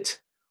weight?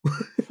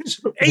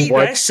 Eat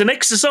less and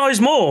exercise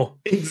more.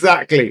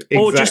 Exactly.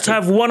 Or just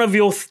have one of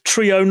your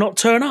trio not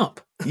turn up.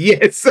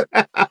 Yes,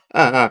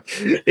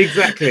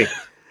 exactly.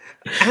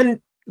 And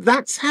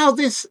that's how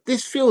this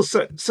feels.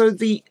 So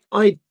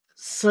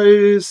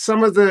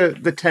some of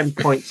the 10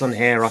 points on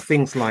here are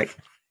things like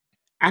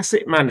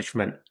asset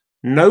management.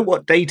 Know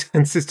what data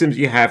and systems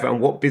you have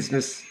and what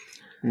business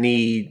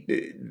need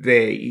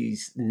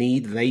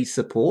they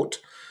support,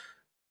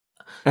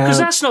 because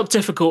that's not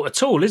difficult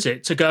at all, is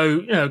it, to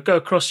go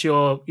across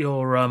your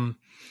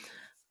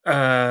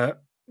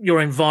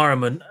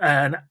environment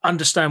and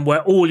understand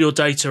where all your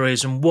data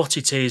is and what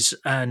it is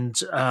and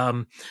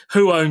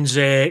who owns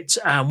it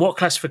and what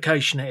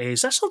classification it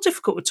is. That's not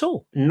difficult at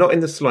all. Not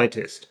in the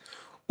slightest.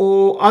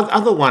 Or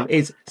other one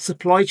is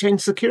supply chain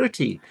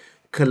security.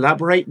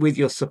 Collaborate with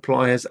your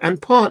suppliers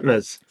and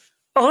partners.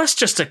 Oh, that's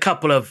just a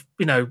couple of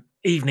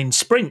evening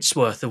sprints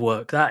worth of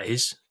work, that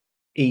is.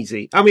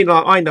 Easy. I mean,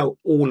 I know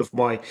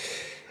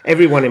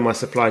everyone in my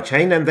supply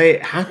chain, and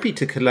they're happy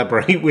to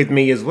collaborate with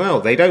me as well.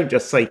 They don't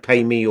just say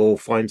pay me or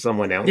find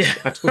someone else.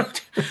 Yeah.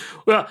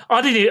 Well,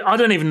 I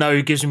don't even know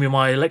who gives me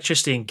my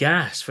electricity and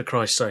gas, for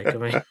Christ's sake. I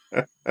mean,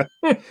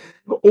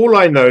 all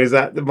I know is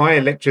that my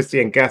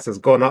electricity and gas has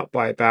gone up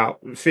by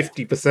about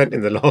 50% in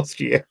the last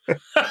year.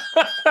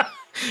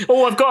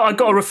 Oh, I've got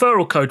a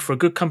referral code for a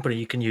good company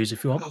you can use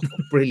if you want.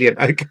 Brilliant.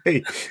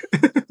 Okay.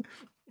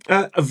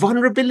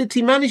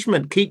 Vulnerability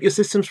management. Keep your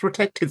systems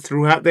protected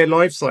throughout their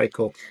life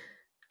cycle.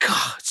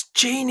 God, it's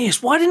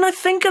genius. Why didn't I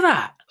think of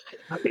that?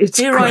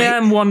 Here great. I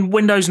am on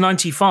Windows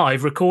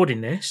 95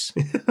 recording this.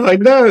 I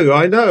know.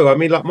 I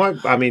mean, my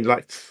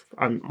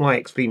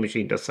XP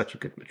machine does such a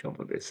good job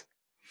of this.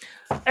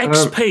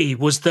 XP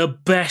was the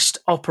best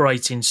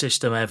operating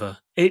system ever.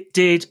 It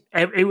did.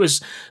 It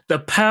was the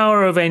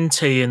power of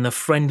NT and the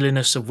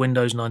friendliness of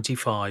Windows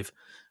 95.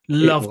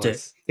 Loved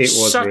it. It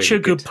was such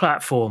really a good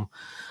platform.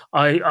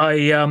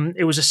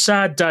 It was a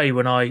sad day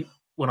when I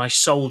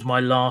sold my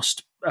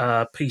last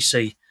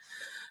PC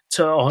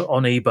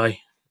on eBay.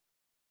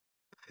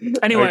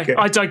 Anyway, okay.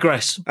 I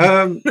digress.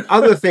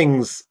 Other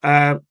things.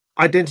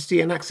 Identity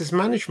and access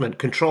management.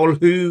 Control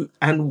who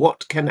and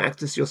what can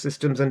access your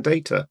systems and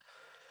data.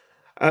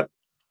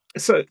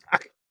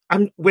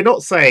 We're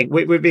not saying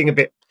we're being a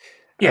bit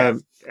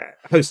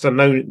host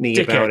unknown-y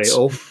about it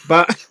all,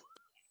 but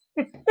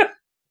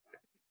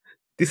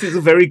this is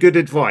a very good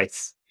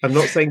advice. I'm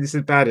not saying this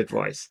is bad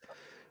advice.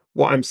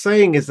 What I'm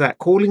saying is that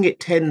calling it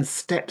 10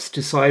 steps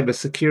to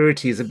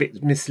cybersecurity is a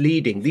bit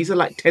misleading. These are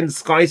like 10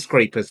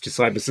 skyscrapers to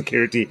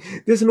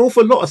cybersecurity. There's an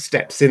awful lot of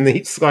steps in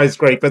the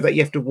skyscraper that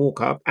you have to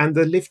walk up, and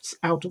the lift's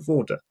out of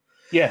order.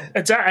 Yeah,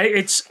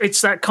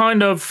 it's that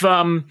kind of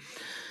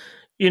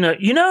you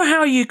know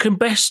how you can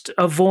best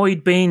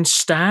avoid being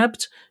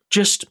stabbed?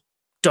 Just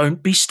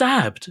don't be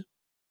stabbed.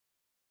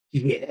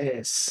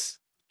 Yes,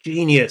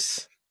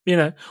 genius.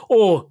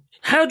 Or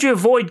how do you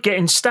avoid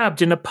getting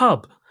stabbed in a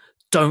pub?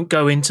 Don't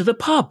go into the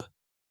pub.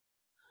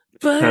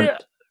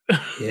 But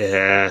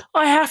yeah,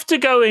 I have to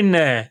go in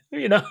there.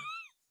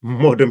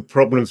 Modern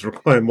problems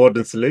require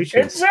modern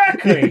solutions.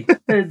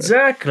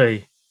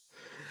 Exactly.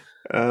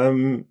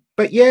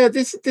 But yeah,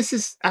 this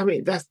is. I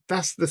mean,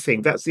 that's the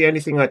thing. That's the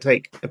only thing I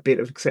take a bit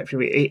of exception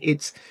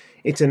with.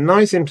 it's a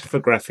nice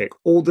infographic.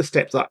 All the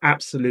steps are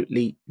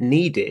absolutely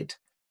needed,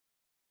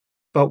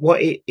 but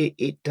what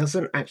it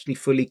doesn't actually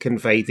fully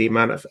convey the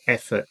amount of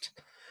effort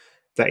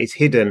that is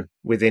hidden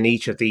within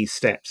each of these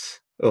steps.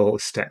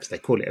 They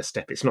call it a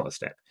step. It's not a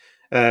step.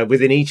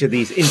 Within each of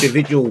these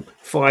individual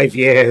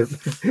 5-year,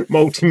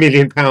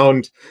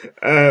 multi-million-pound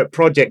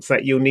projects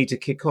that you'll need to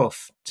kick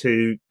off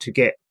to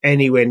get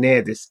anywhere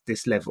near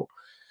this level.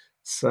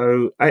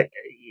 So I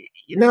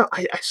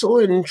saw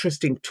an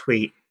interesting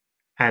tweet,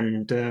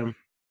 and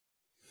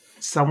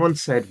someone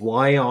said,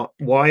 "Why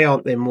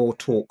aren't there more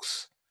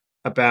talks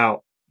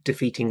about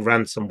defeating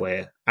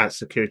ransomware at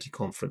security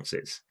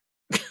conferences?"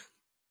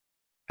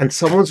 And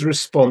someone's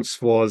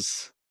response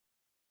was,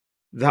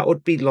 that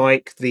would be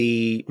like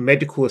the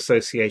medical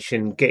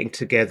association getting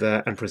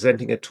together and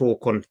presenting a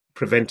talk on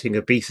preventing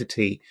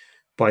obesity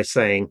by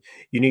saying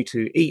you need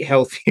to eat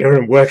healthier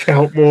and work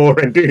out more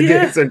and do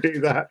this and do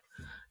that.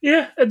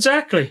 Yeah,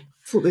 exactly.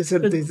 So there's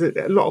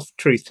a lot of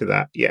truth to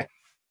that. Yeah.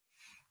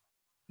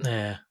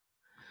 Yeah.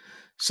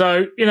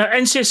 So,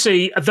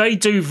 NCSC, they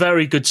do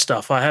very good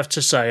stuff, I have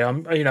to say.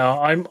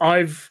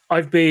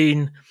 I've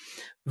been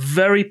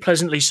very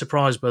pleasantly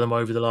surprised by them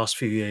over the last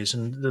few years,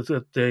 and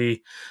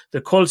the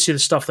quality of the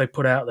stuff they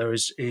put out there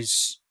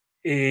is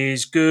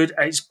good.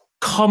 It's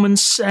common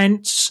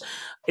sense.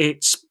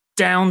 It's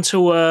down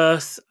to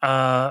earth,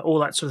 all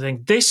that sort of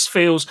thing. This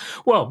feels,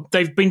 well,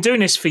 they've been doing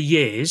this for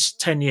years,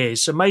 10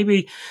 years. So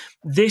maybe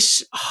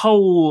this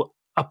whole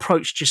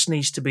approach just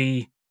needs to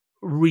be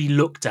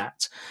re-looked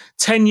at.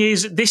 10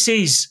 years, this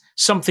is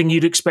something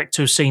you'd expect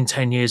to have seen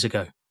 10 years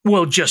ago.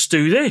 Well, just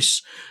do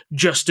this.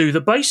 Just do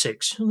the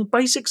basics. And the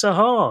basics are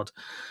hard.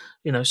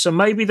 So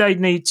maybe they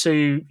need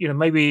to,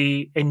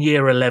 maybe in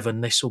year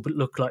 11, this will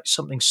look like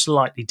something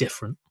slightly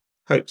different.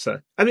 Hope so.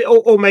 I mean,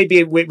 or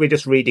maybe we're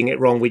just reading it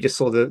wrong. We just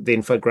saw the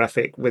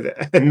infographic with it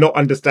and not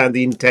understand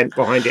the intent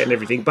behind it and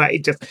everything. But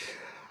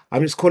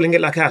I'm just calling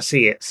it like I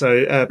see it.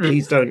 So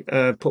please don't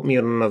put me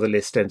on another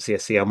list,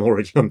 NCSC. I'm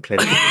already on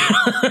plenty.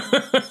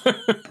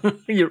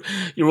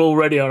 You're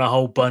already on a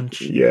whole bunch.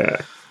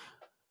 Yeah.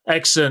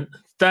 Excellent.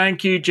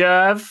 Thank you,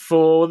 Jav,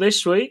 for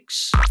this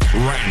week's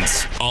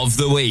Rant of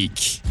the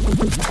Week.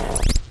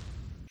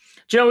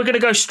 Do you know, we're going to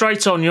go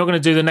straight on. You're going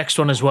to do the next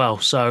one as well.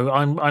 So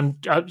I'm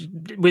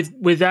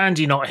with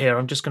Andy not here,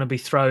 I'm just going to be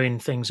throwing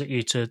things at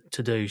you to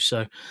do.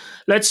 So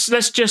let's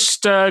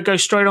just go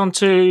straight on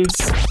to.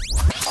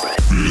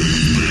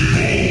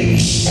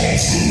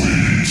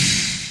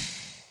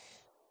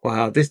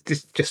 Wow, this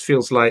just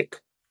feels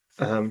like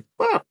okay.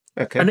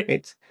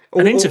 It's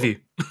an interview.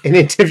 An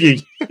interview.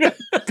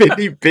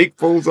 The big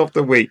balls of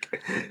the week.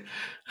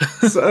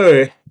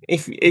 So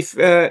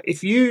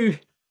if you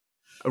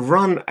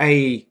run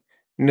a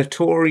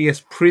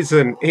notorious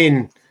prison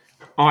in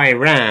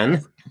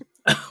Iran.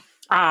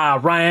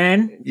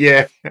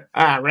 Yeah,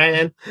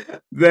 Iran.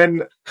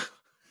 Then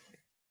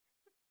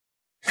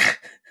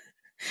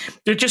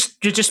you're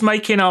just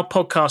making our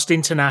podcast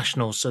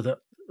international so that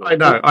I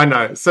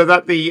know. So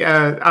that the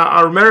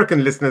our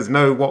American listeners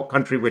know what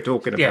country we're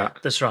talking about. Yeah,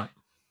 that's right.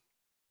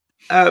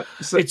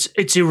 So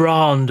it's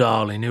Iran,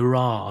 darling,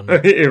 Iran.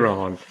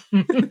 Iran.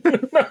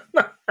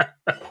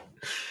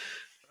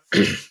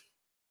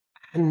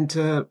 And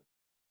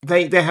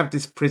they have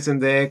this prison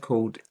there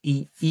called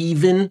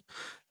Evan.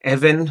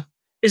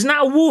 Isn't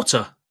that a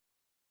water?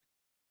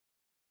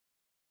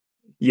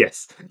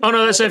 Yes. Oh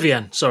no, that's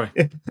Evian. Sorry.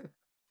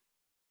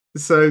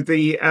 So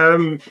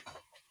there's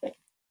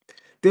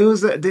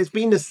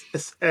been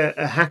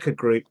a hacker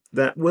group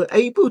that were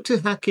able to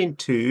hack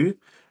into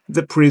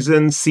the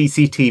prison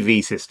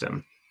CCTV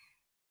system.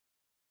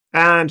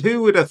 And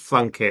who would have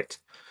thunk it?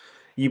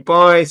 You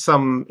buy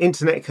some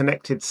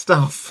internet-connected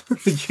stuff,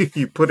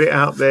 you put it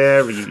out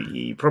there,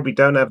 you probably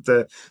don't have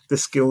the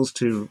skills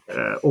to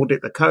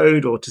audit the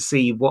code or to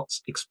see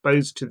what's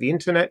exposed to the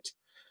internet.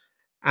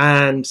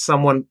 And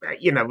someone,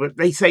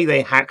 they say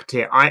they hacked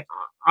it.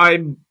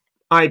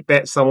 I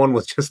bet someone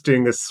was just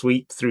doing a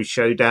sweep through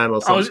Shodan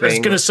or something. I was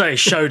going to say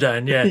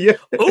Shodan, yeah. Yeah.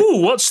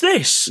 Oh, what's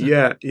this?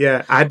 Yeah.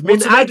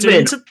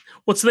 Admin.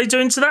 What's they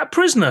doing to that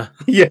prisoner?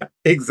 Yeah,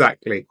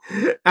 exactly.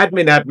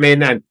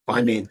 Admin, and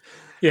I'm in.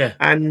 Yeah.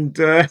 And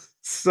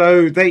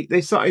so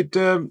they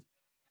started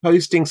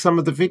posting some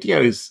of the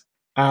videos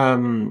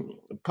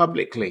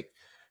publicly.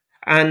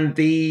 And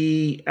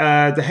the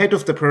head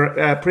of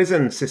the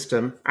prison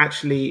system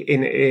actually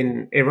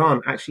in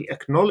Iran actually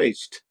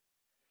acknowledged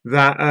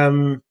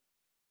that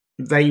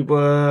they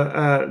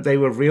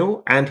were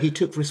real, and he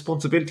took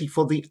responsibility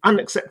for the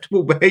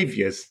unacceptable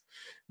behaviors.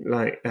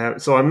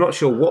 So I'm not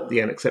sure what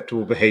the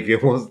unacceptable behavior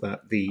was that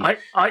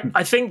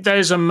I think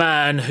there's a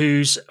man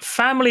whose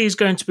family is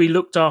going to be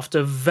looked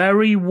after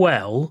very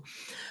well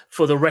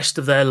for the rest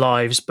of their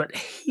lives, but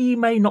he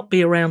may not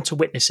be around to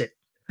witness it.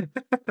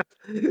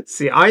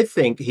 See, I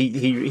think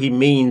he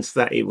means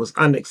that it was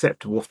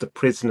unacceptable for the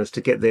prisoners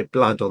to get their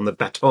blood on the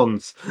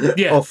batons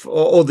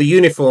or the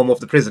uniform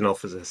of the prison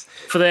officers.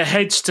 For their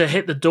heads to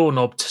hit the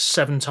doorknob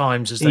 7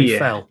 times as they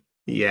fell.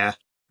 Yeah.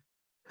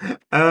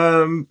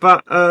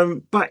 But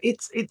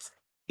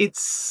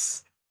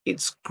it's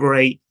it's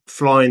great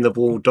fly in the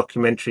wall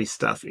documentary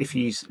stuff. If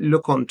you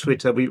look on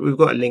Twitter, we've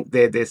got a link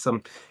there. There's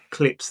some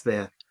clips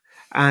there.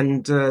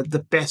 And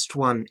the best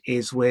one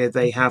is where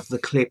they have the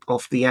clip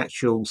of the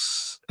actual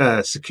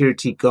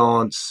security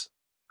guards,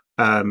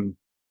 The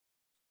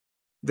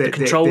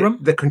control room?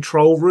 the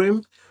control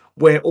room,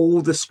 where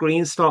all the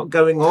screens start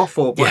going off,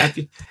 or what have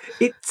you.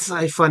 It's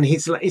so funny.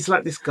 He's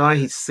like this guy.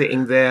 He's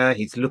sitting there.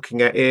 He's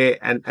looking at it,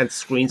 and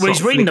screens. Well,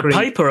 he's reading the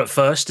flickering. paper at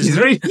first,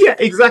 isn't he? Yeah,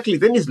 exactly.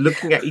 Then he's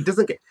looking at. He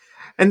doesn't get,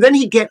 and then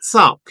he gets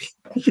up.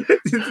 This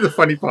is the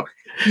funny part.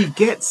 He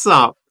gets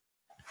up.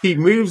 He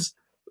moves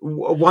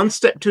one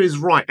step to his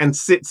right and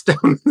sits down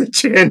in the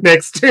chair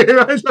next to him.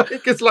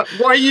 It's like,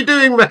 what are you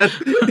doing, man?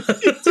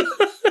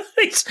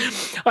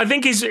 I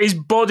think his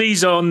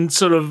body's on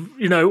sort of,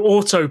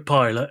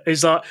 autopilot.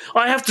 It's like,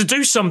 I have to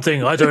do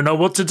something. I don't know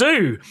what to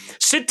do.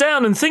 Sit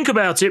down and think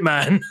about it,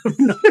 man.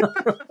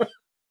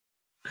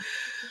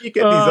 You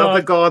get these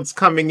other guards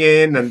coming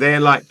in, and they're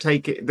like,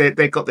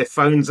 they've got their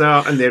phones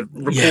out and they're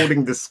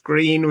recording the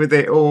screen with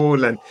it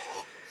all, and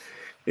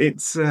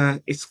it's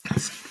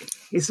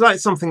like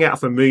something out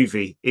of a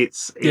movie.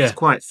 It's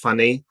quite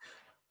funny,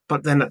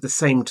 but then at the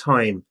same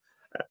time,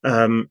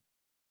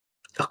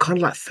 I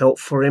kind of felt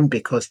for him,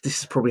 because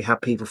this is probably how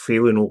people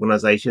feel in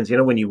organizations.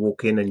 When you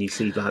walk in and you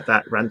see like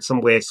that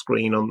ransomware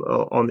screen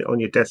on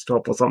your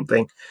desktop or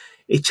something,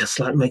 it just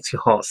makes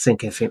your heart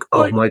sink and think,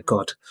 oh my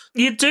God.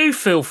 You do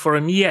feel for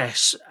him,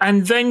 yes.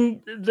 And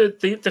then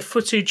the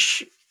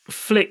footage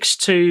flicks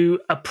to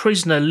a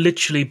prisoner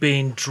literally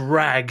being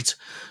dragged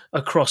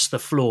across the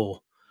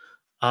floor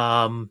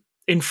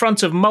in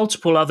front of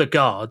multiple other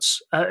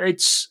guards. And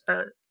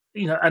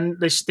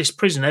this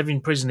prison,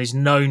 Evin Prison, is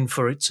known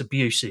for its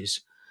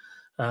abuses.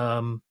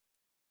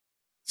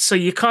 So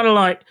you kind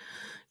of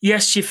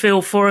yes, you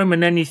feel for him,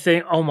 and then you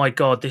think, oh my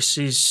God, this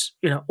is,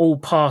 all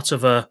part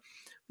of a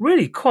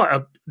really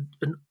quite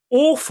an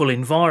awful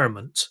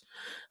environment.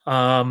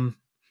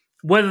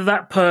 Whether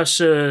that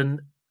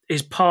person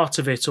is part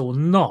of it or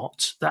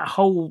not, the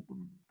whole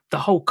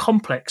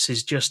complex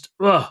is just,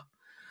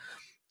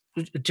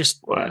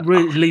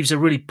 really leaves a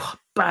really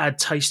bad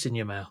taste in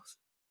your mouth.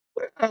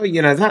 Oh,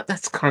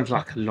 that's kind of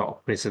a lot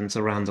of prisons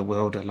around the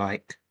world are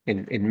like,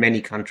 in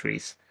many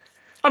countries.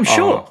 I'm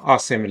sure are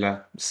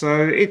similar.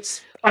 So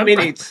it's.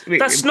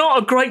 That's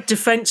not a great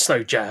defence,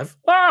 though, Jav.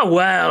 Oh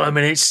well,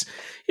 it's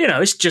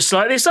it's just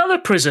like this other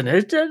prison.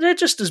 They're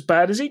just as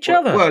bad as each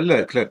other. Well,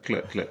 look.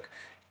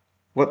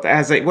 What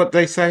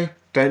they say?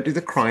 Don't do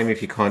the crime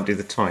if you can't do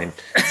the time.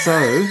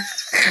 So,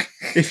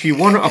 if you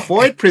want to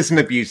avoid prison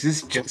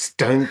abuses, just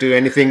don't do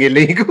anything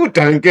illegal.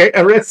 Don't get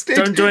arrested.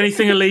 Don't do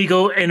anything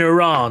illegal in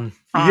Iran.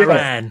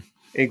 Iran.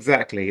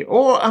 Exactly.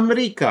 Or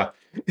America,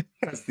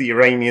 as the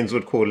Iranians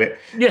would call it.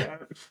 Yeah.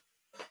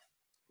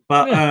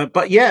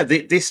 But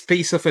this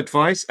piece of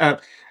advice,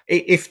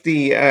 if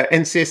the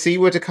NCSC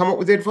were to come up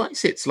with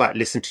advice, it's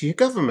listen to your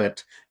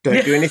government.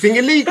 Don't do anything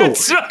illegal.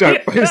 Right.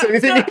 Don't post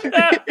anything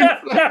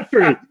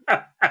inflammatory.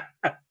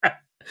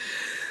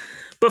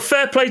 But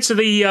fair play to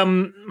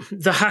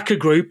the hacker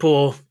group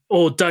or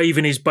Dave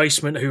in his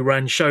basement who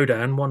ran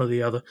Showdown, one or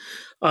the other.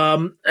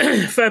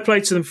 Fair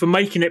play to them for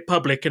making it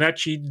public and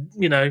actually,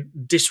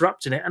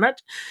 disrupting it and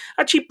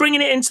actually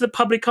bringing it into the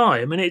public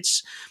eye.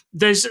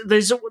 There's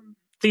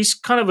these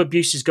kind of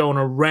abuses go on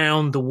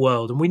around the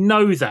world, and we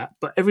know that.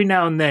 But every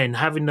now and then,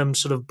 having them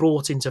sort of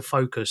brought into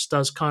focus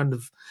does kind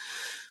of,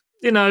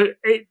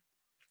 it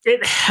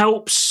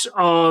helps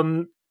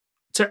to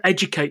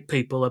educate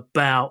people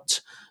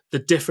about the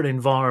different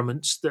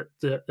environments and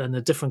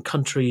the different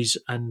countries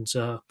and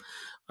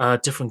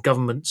different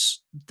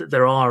governments that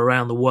there are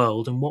around the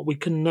world, and what we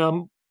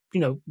can,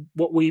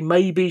 what we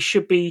maybe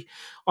should be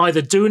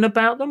either doing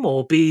about them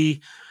or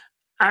be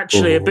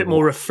actually a bit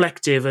more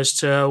reflective as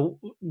to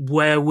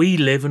where we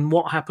live and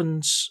what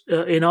happens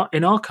in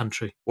our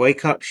country.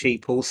 Wake up,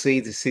 sheeple! See,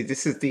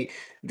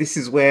 this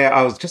is where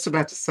I was just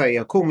about to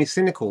say. Call me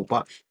cynical,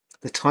 but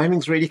the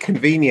timing's really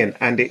convenient,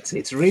 and it's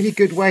a really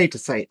good way to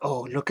say,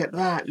 oh, look at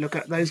that. Look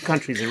at those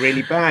countries are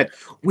really bad.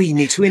 We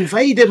need to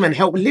invade them and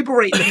help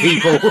liberate the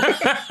people.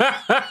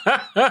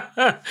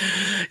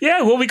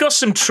 Yeah, well, we got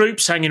some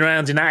troops hanging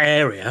around in that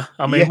area.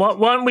 Why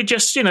don't we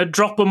just,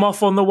 drop them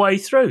off on the way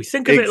through?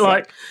 Think of it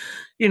like,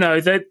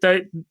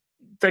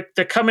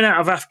 they're coming out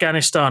of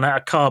Afghanistan,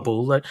 out of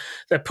Kabul.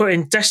 They're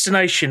putting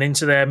destination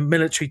into their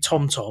military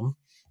tom-tom,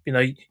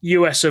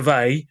 US of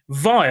A,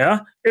 via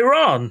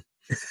Iran.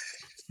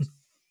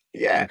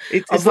 Yeah,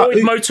 avoid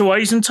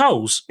motorways and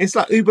tolls. It's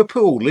like Uber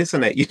Pool,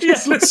 isn't it?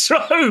 That's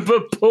right,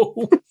 Uber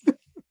Pool.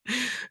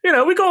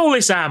 We got all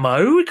this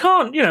ammo. We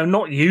can't,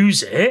 not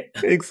use it.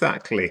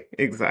 Exactly.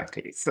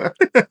 So.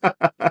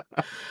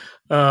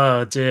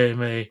 Oh, dear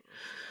me.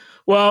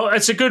 Well,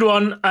 it's a good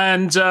one,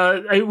 and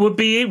it would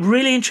be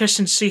really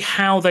interesting to see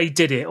how they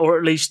did it, or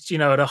at least,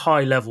 at a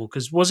high level.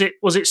 Because was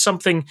it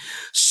something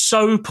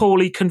so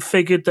poorly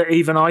configured that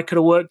even I could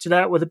have worked it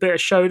out with a bit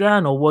of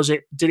Showdown, or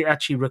did it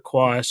actually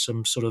require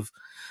some sort of,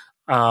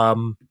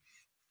 some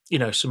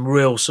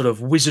real sort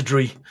of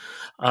wizardry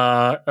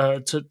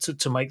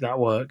to make that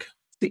work?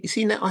 You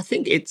see, now I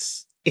think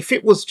if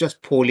it was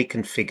just poorly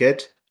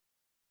configured,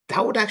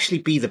 that would actually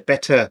be the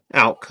better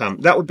outcome.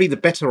 That would be the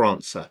better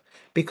answer.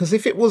 Because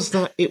if it was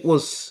that it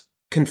was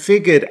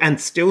configured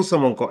and still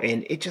someone got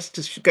in, it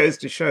just goes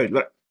to show,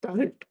 look,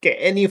 don't get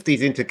any of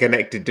these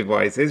interconnected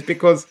devices,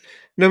 because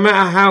no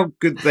matter how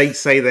good they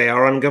say they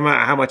are, and no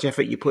matter how much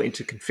effort you put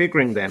into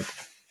configuring them,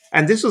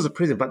 and this was a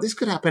prison, but this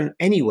could happen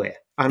anywhere.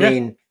 I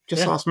mean,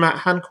 just ask Matt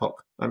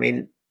Hancock. I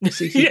mean,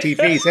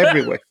 CCTVs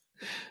everywhere.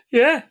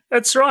 Yeah,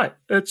 that's right.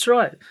 That's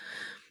right.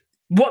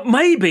 What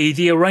maybe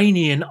the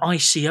Iranian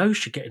ICO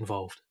should get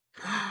involved?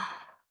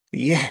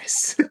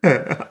 Yes.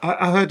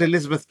 I heard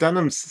Elizabeth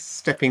Dunham's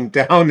stepping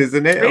down,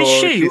 isn't it? Is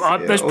she?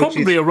 There's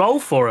probably a role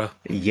for her.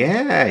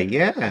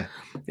 Yeah.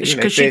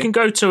 Because she can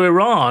go to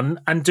Iran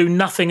and do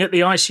nothing at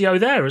the ICO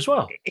there as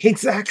well.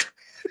 Exactly.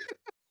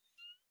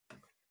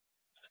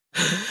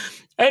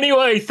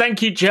 Anyway,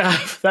 thank you,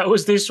 Jav. That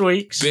was this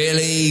week's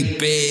Billy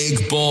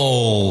Big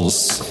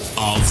Balls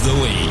of the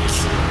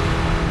Week.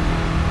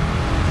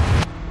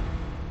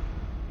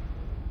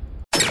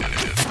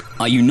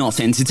 Are you not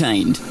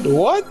entertained?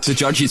 What? The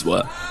judges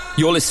were.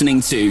 You're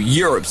listening to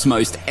Europe's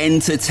most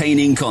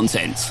entertaining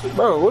content.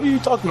 Bro, what are you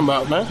talking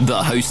about, man?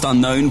 The Host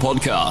Unknown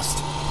podcast.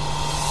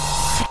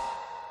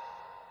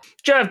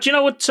 Jav, do you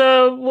know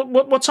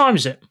what time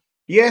is it?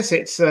 Yes,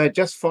 it's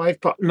just 5.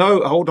 No,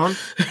 hold on.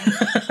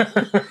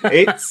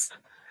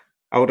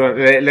 Hold on.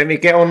 Let me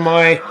get on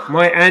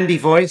my Andy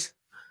voice.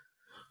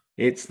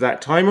 It's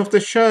that time of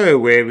the show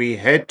where we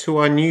head to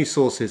our news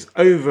sources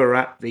over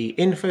at the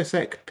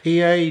InfoSec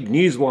PA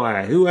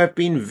Newswire, who have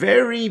been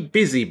very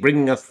busy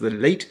bringing us the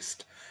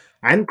latest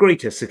and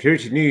greatest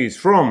security news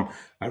from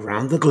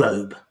around the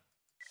globe.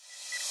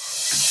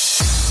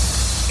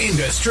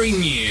 Industry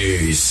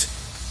news.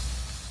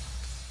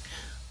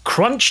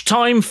 Crunch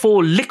time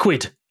for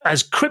Liquid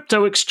as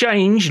crypto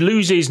exchange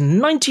loses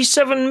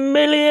 $97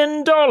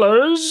 million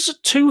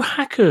to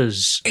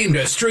hackers.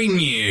 Industry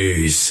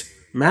news.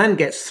 Man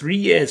gets 3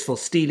 years for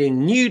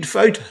stealing nude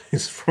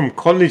photos from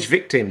college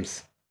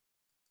victims.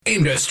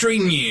 Industry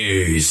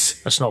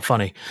news. That's not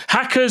funny.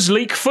 Hackers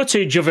leak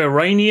footage of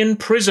Iranian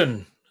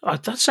prison.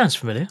 That sounds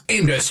familiar.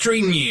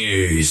 Industry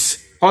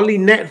news. Poly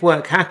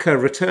network hacker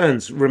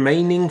returns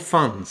remaining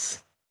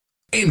funds.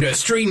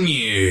 Industry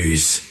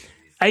news.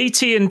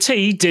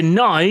 AT&T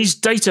denies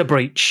data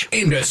breach.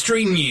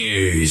 Industry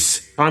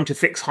news. Time to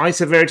fix high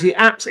severity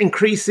apps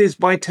increases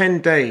by 10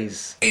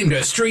 days.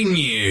 Industry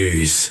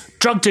news.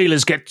 Drug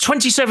dealers get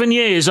 27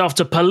 years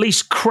after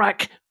police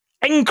crack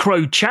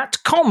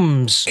EncroChat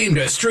comms.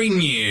 Industry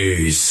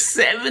news.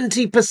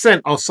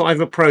 70% of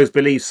cyber pros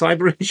believe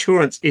cyber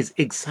insurance is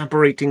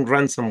exacerbating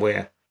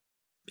ransomware.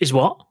 Is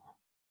what?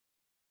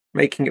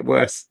 Making it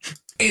worse.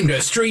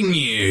 Industry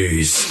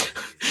news.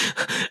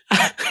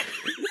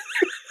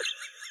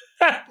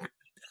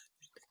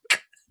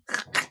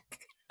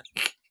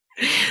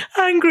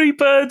 Angry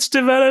Birds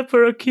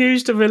developer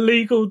accused of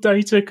illegal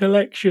data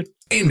collection.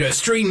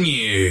 Industry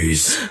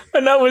news.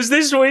 And that was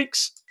this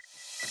week's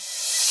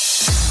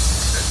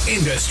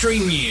Industry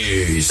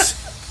news.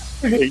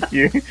 I hate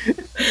you.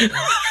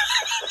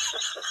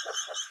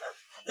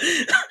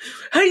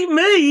 Hate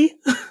me?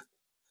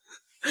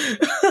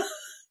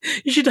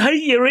 You should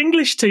hate your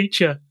English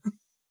teacher.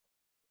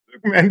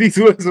 Man, these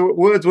words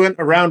weren't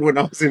around when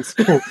I was in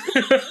school.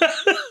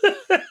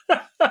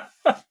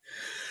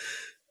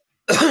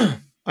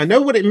 I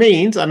know what it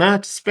means. I know how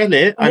to spell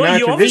it. I know how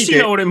You to obviously read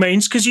it. know what it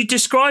means because you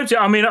described it.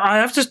 I mean,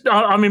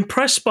 I'm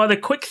impressed by the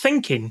quick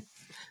thinking,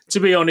 to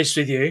be honest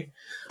with you.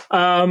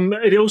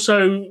 It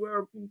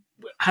also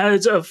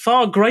has a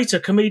far greater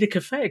comedic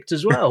effect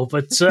as well.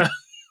 But,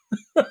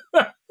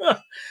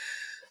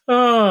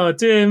 oh,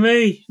 dear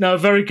me. No,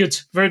 very good.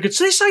 Very good.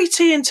 So this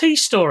AT&T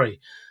story,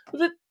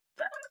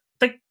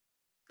 they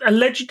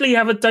allegedly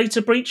have a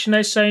data breach and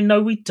they're saying,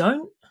 no, we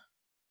don't.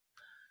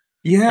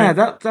 Yeah,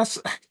 that's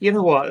you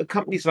know what,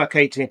 companies like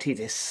AT&T,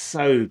 they're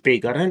so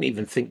big. I don't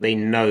even think they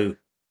know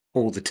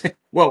all the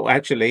well,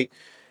 actually,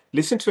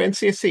 listen to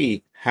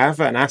NCSE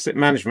have an asset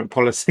management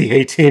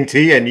policy,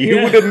 AT&T, and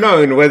you would have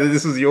known whether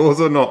this was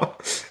yours or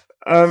not.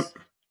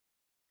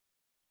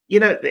 You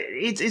know,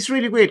 it's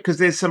really weird because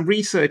there's some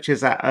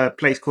researchers at a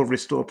place called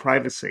Restore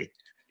Privacy,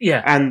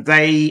 and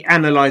they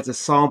analyze a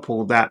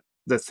sample that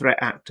the threat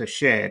actor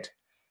shared.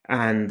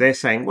 And they're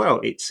saying,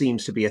 well, it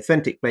seems to be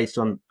authentic based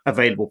on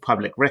available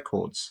public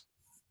records.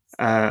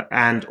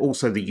 And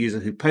also the user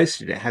who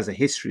posted it has a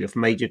history of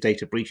major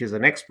data breaches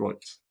and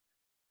exploits.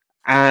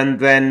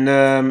 And then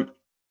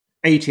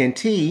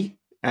AT&T,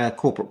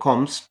 corporate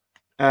comms,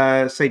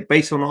 say,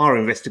 based on our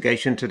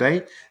investigation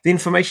today, the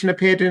information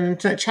appeared in an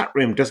internet chat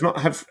room does not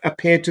have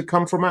appeared to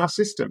come from our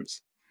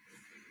systems.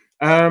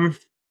 Well,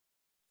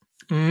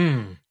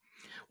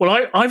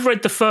 I've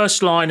read the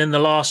first line and the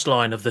last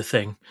line of the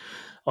thing.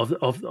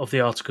 Of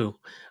the article.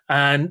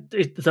 And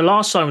the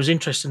last line was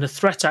interesting. The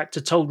threat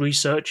actor told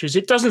researchers,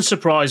 it doesn't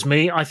surprise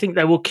me. I think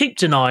they will keep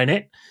denying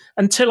it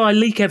until I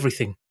leak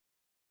everything.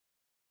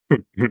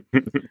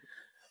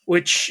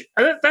 Which,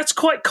 that's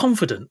quite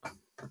confident.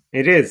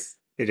 It is.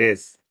 It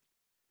is.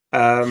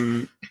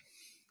 So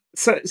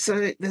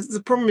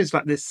the problem is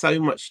like there's so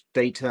much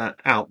data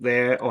out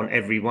there on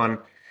everyone,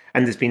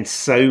 and there's been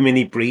so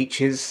many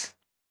breaches.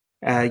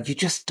 You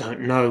just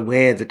don't know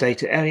where the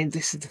data. I mean,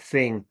 this is the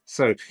thing.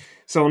 So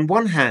on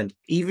one hand,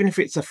 even if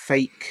it's a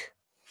fake,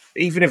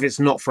 even if it's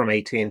not from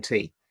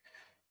AT&T,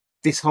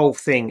 this whole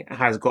thing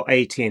has got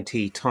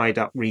AT&T tied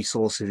up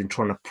resources in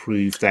trying to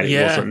prove that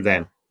it wasn't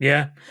them.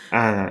 Yeah.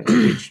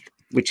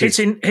 Which is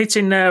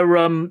hitting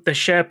their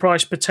share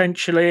price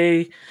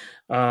potentially.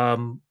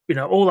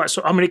 All that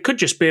sort. I mean, it could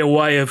just be a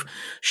way of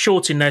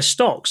shorting their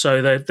stock,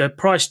 so their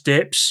price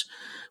dips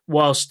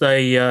whilst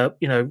they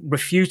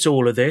refute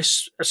all of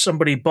this.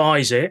 Somebody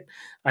buys it,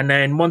 and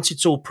then once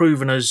it's all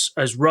proven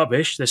as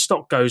rubbish, their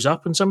stock goes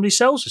up, and somebody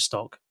sells the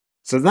stock.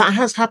 So that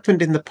has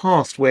happened in the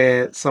past,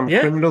 where some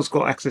criminals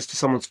got access to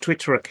someone's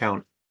Twitter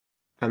account,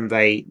 and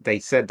they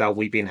said that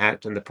we've been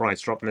hacked, and the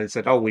price dropped, and then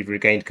said, "Oh, we've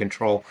regained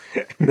control,"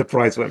 and the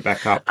price went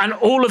back up. And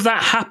all of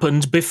that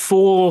happened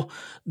before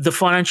the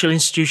financial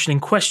institution in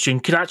question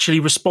could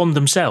actually respond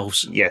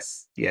themselves.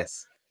 Yes.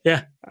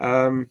 Yeah.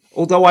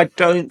 Although I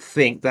don't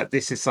think that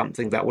this is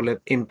something that will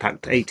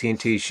impact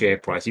AT&T's share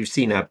price. You've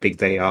seen how big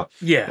they are.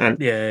 Yeah.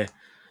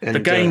 And the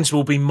gains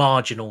will be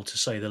marginal, to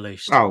say the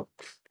least. Oh,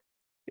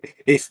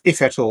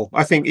 if at all.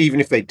 I think even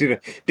if they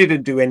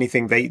didn't do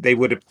anything, they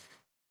would have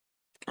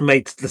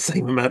made the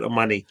same amount of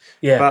money.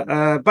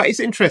 Yeah. But it's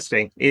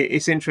interesting.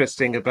 It's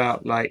interesting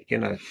about, like,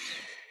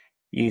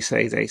 you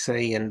say, they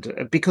say,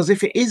 and because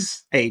if it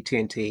is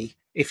AT&T,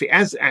 if it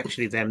is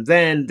actually them,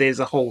 then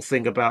there's a whole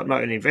thing about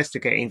not only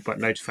investigating but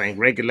notifying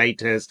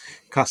regulators,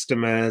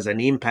 customers,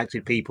 and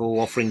impacted people,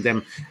 offering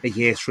them a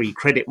year 3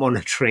 credit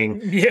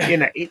monitoring.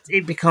 Yeah.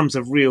 It becomes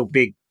a real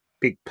big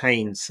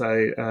pain.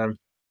 So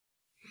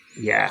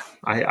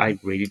I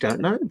really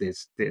don't know.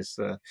 There's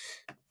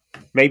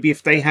maybe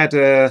if they had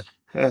a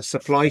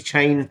supply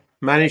chain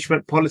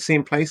management policy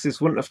in place, this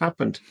wouldn't have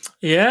happened.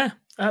 Yeah,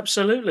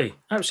 absolutely.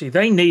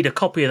 They need a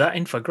copy of that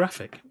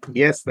infographic.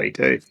 Yes, they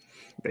do.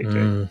 They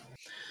do.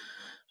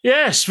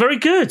 Yes, very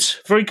good.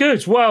 Very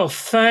good. Well,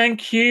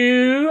 thank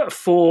you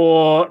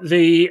for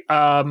the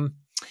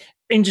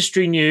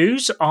industry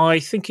news. I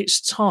think it's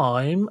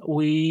time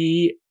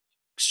we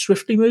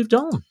swiftly moved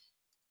on.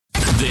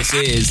 This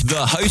is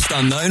the Host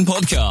Unknown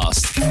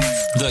podcast,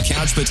 the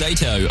couch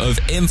potato of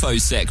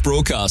InfoSec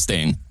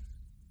broadcasting.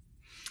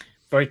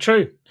 Very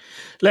true.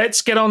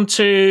 Let's get on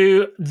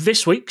to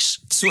this week's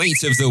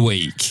Tweet of the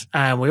Week.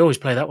 And we always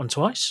play that one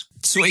twice.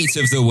 Tweet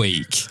of the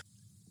Week.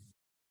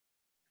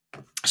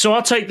 So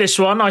I'll take this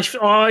one.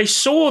 I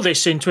saw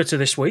this in Twitter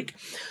this week.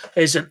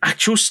 It's an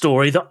actual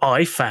story that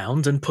I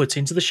found and put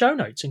into the show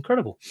notes.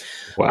 Incredible.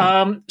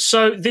 Wow.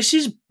 So this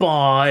is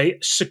by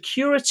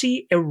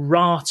Security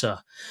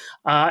Errata.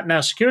 Now,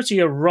 Security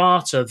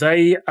Errata,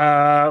 they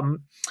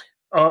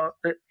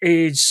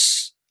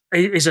is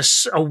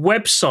a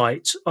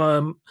website,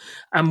 and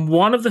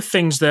one of the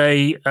things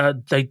they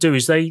do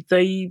is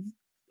they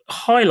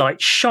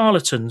highlight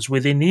charlatans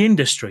within the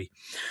industry.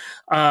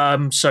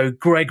 So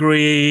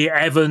Gregory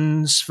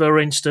Evans, for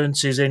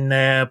instance, is in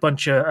there,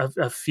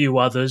 a few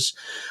others.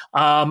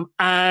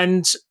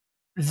 And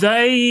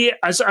they,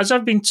 as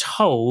I've been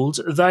told,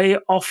 they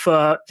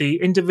offer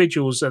the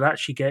individuals that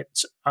actually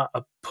get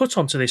put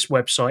onto this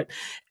website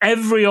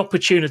every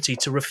opportunity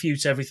to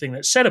refute everything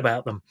that's said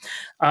about them.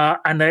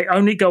 And they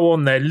only go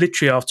on there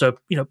literally after,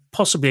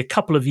 possibly a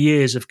couple of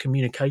years of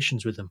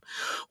communications with them.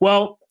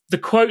 Well, the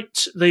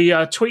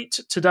tweet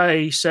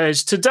today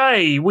says,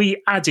 "Today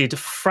we added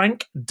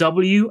Frank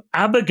W.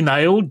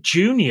 Abagnale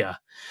Jr.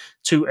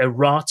 to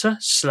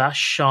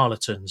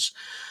Errata/charlatans."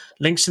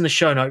 Links in the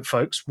show note,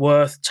 folks.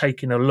 Worth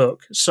taking a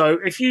look. So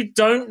if you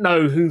don't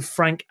know who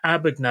Frank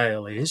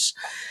Abagnale is,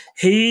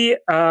 he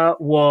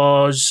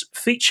was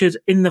featured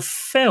in the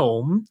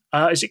film,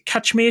 is it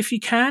Catch Me If You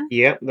Can?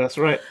 Yeah, that's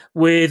right.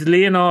 With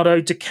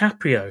Leonardo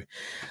DiCaprio.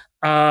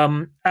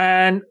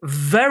 And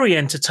very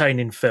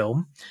entertaining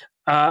film.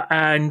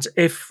 And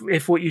if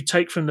what you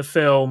take from the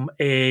film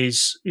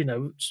is,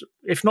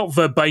 if not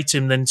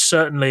verbatim, then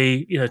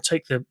certainly,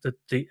 take the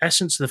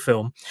essence of the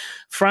film.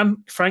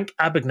 Frank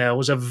Abagnale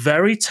was a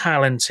very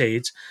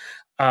talented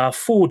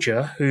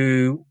forger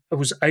who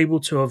was able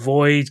to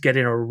avoid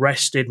getting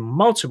arrested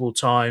multiple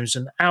times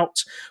and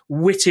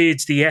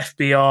outwitted the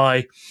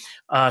FBI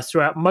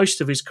throughout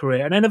most of his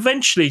career, and then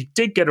eventually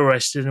did get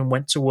arrested and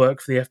went to work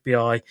for the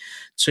FBI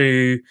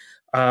to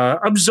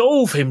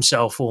absolve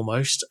himself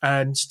almost,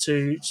 and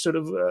to sort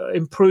of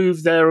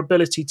improve their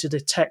ability to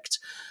detect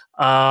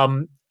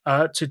to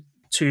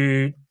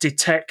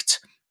detect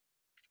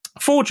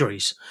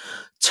forgeries.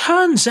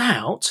 Turns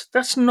out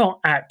that's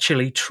not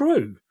actually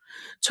true.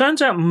 Turns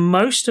out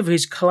most of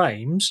his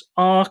claims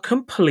are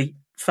complete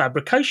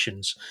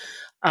fabrications.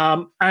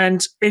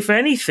 And if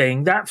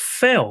anything, that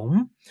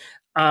film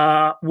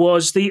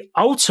was the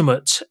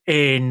ultimate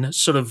in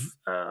sort of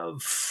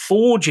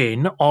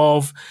forging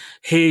of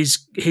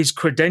his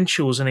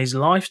credentials and his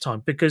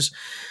lifetime, because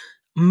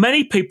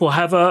many people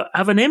have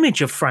an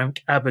image of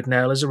Frank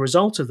Abagnale as a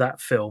result of that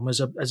film, as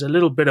a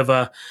little bit of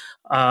a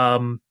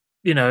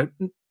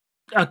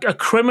a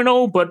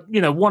criminal, but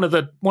one of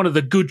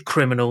the good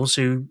criminals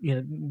who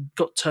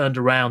got turned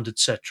around,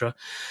 etc.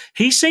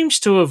 He seems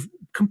to have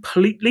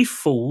completely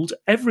fooled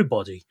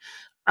everybody.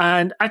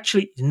 And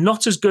actually,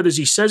 not as good as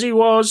he says he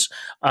was,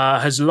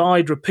 has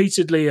lied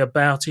repeatedly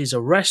about his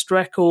arrest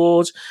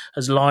record,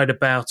 has lied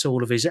about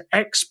all of his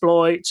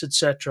exploits,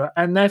 etc.,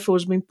 and therefore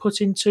has been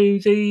put into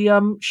the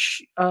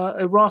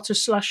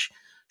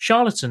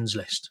errata/charlatans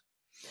list.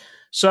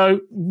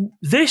 So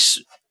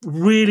this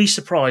really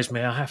surprised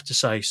me, I have to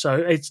say. So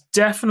it's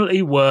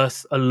definitely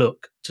worth a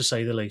look, to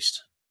say the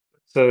least.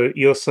 So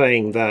you're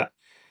saying that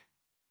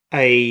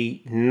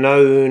a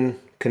known,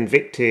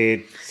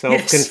 convicted,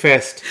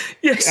 self-confessed,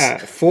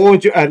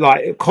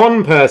 like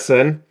con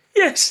person,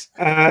 yes,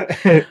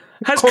 has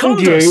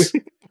conned us.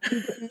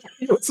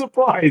 You're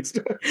surprised.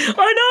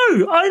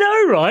 I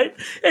know, right?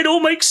 It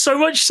all makes so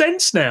much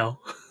sense now.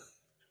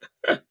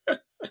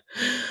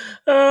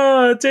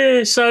 Oh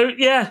dear. So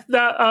yeah,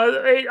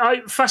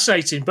 that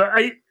fascinating. But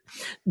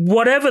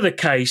whatever the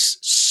case,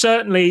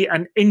 certainly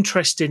an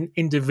interesting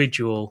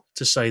individual,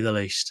 to say the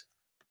least.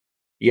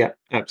 Yeah,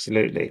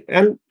 absolutely.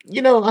 And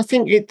I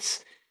think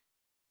it's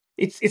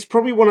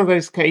probably one of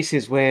those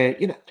cases where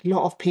a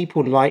lot of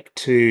people like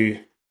to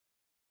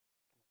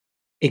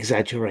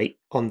exaggerate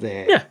on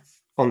their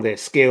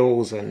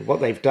skills and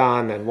what they've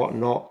done and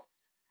whatnot.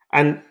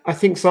 And I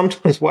think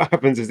sometimes what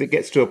happens is it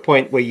gets to a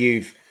point where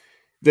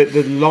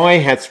the lie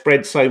has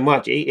spread so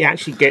much it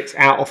actually gets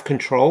out of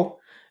control.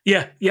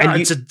 Yeah,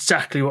 that's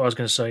exactly what I was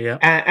going to say. Yeah,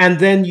 and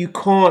then you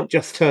can't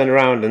just turn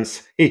around and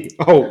say,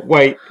 "Oh,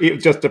 wait, it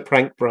was just a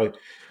prank, bro."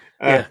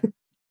 Yeah,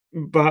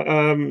 but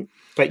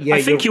yeah,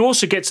 I think you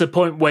also get to the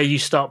point where you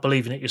start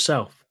believing it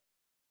yourself.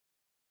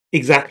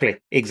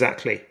 Exactly.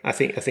 I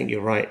think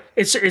you're right.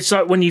 It's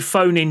like when you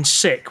phone in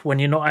sick when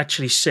you're not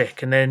actually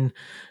sick, and then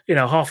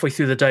halfway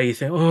through the day you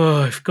think,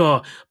 "Oh, I've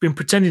been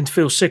pretending to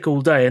feel sick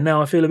all day, and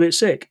now I feel a bit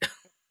sick."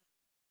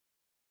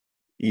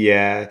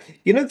 Yeah,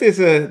 there's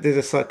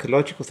a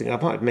psychological thing. I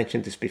might have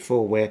mentioned this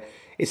before, where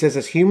it says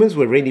as humans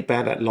we're really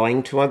bad at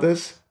lying to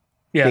others,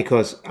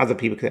 because other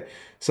people can.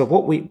 So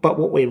what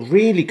we're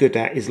really good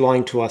at is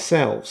lying to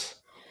ourselves.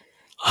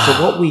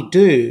 So what we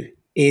do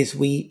is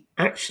we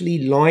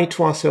actually lie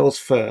to ourselves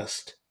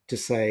first to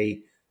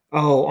say,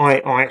 "Oh, I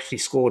actually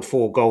scored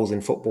 4 goals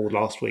in football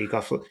last week."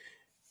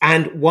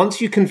 And once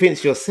you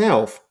convince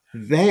yourself,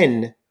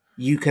 then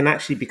you can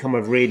actually become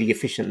a really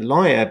efficient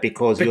liar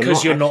because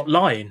you're not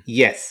lying.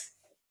 Yes,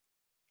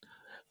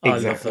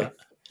 exactly. I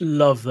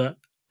love that.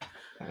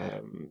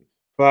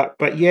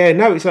 But yeah,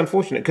 no, it's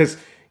unfortunate because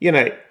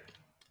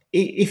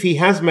if he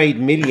has made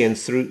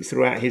millions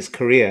throughout his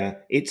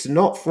career, it's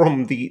not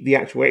from the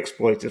actual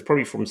exploits. It's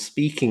probably from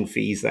speaking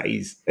fees that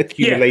he's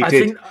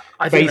accumulated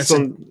based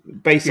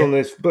on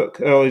this book.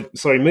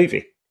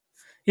 Movie.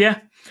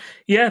 Yeah,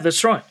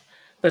 that's right.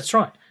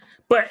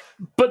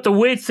 But the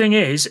weird thing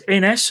is,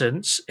 in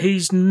essence,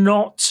 he's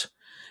not.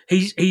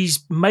 He's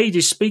made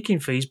his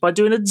speaking fees by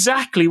doing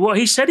exactly what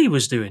he said he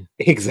was doing.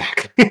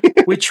 Exactly,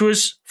 which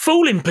was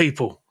fooling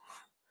people.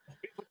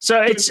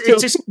 So it's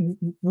this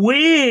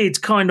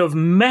weird kind of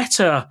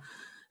meta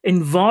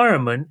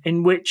environment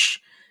in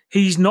which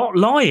he's not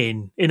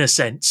lying in a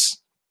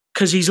sense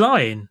because he's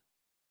lying.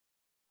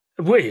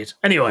 Weird.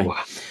 Anyway,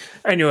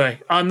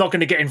 I'm not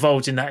going to get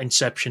involved in that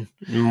inception.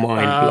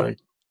 Mind blown.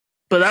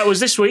 But that was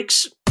this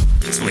week's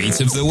Tweet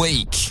of the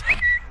Week.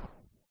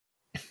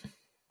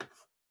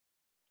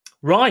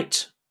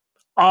 Right.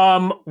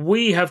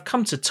 We have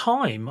come to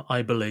time,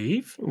 I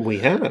believe. We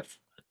have.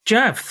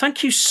 Jav,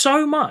 thank you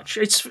so much.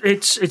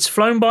 It's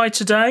flown by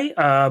today.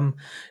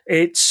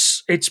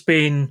 It's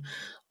been,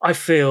 I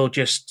feel,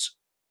 just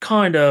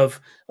kind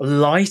of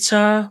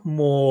lighter,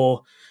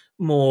 more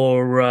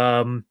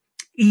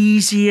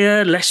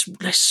easier, less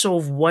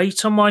sort of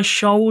weight on my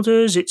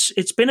shoulders.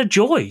 It's been a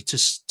joy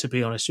to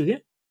be honest with you.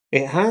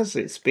 It has.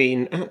 It's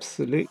been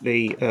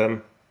absolutely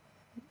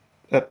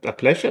a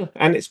pleasure,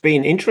 and it's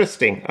been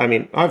interesting. I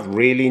mean, I've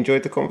really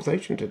enjoyed the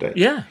conversation today.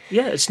 Yeah.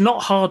 It's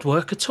not hard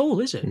work at all,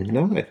 is it?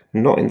 No,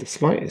 not in the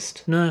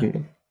slightest.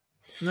 No.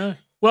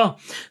 Well,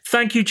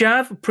 thank you,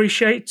 Jav.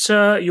 Appreciate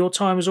your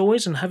time as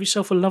always, and have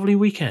yourself a lovely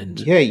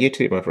weekend. Yeah, you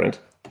too, my friend.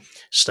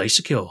 Stay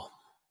secure.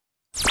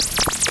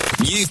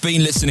 You've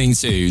been listening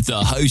to the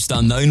Host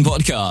Unknown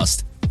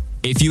podcast.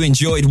 If you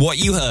enjoyed what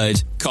you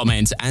heard,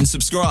 comment and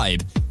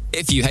subscribe.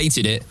 If you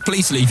hated it,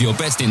 please leave your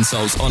best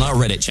insults on our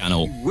Reddit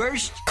channel.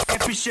 Worst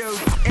episode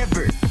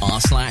ever.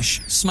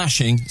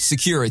 r/smashing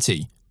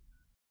security.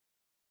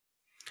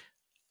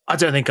 I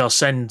don't think I'll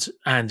send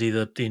Andy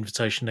the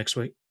invitation next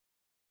week.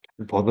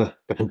 Don't bother.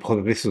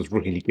 This was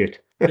really good.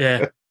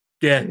 Yeah,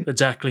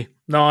 exactly.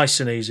 Nice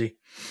and easy.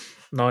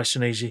 Let's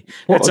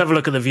have a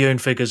look at the viewing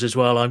figures as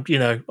well.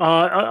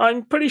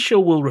 I'm pretty sure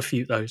we'll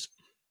refute those.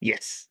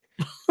 Yes.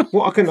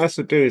 What I can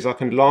also do is I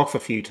can laugh a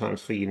few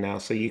times for you now,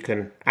 so you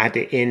can add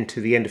it into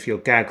the end of your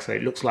gag, so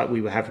it looks like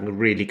we were having a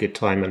really good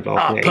time and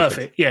laughing. At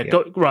Perfect. Yeah.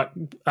 Go, right.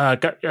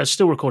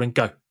 Still recording.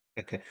 Go.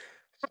 Okay.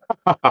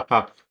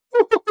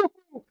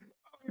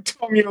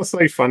 Tom, you're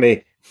so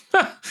funny.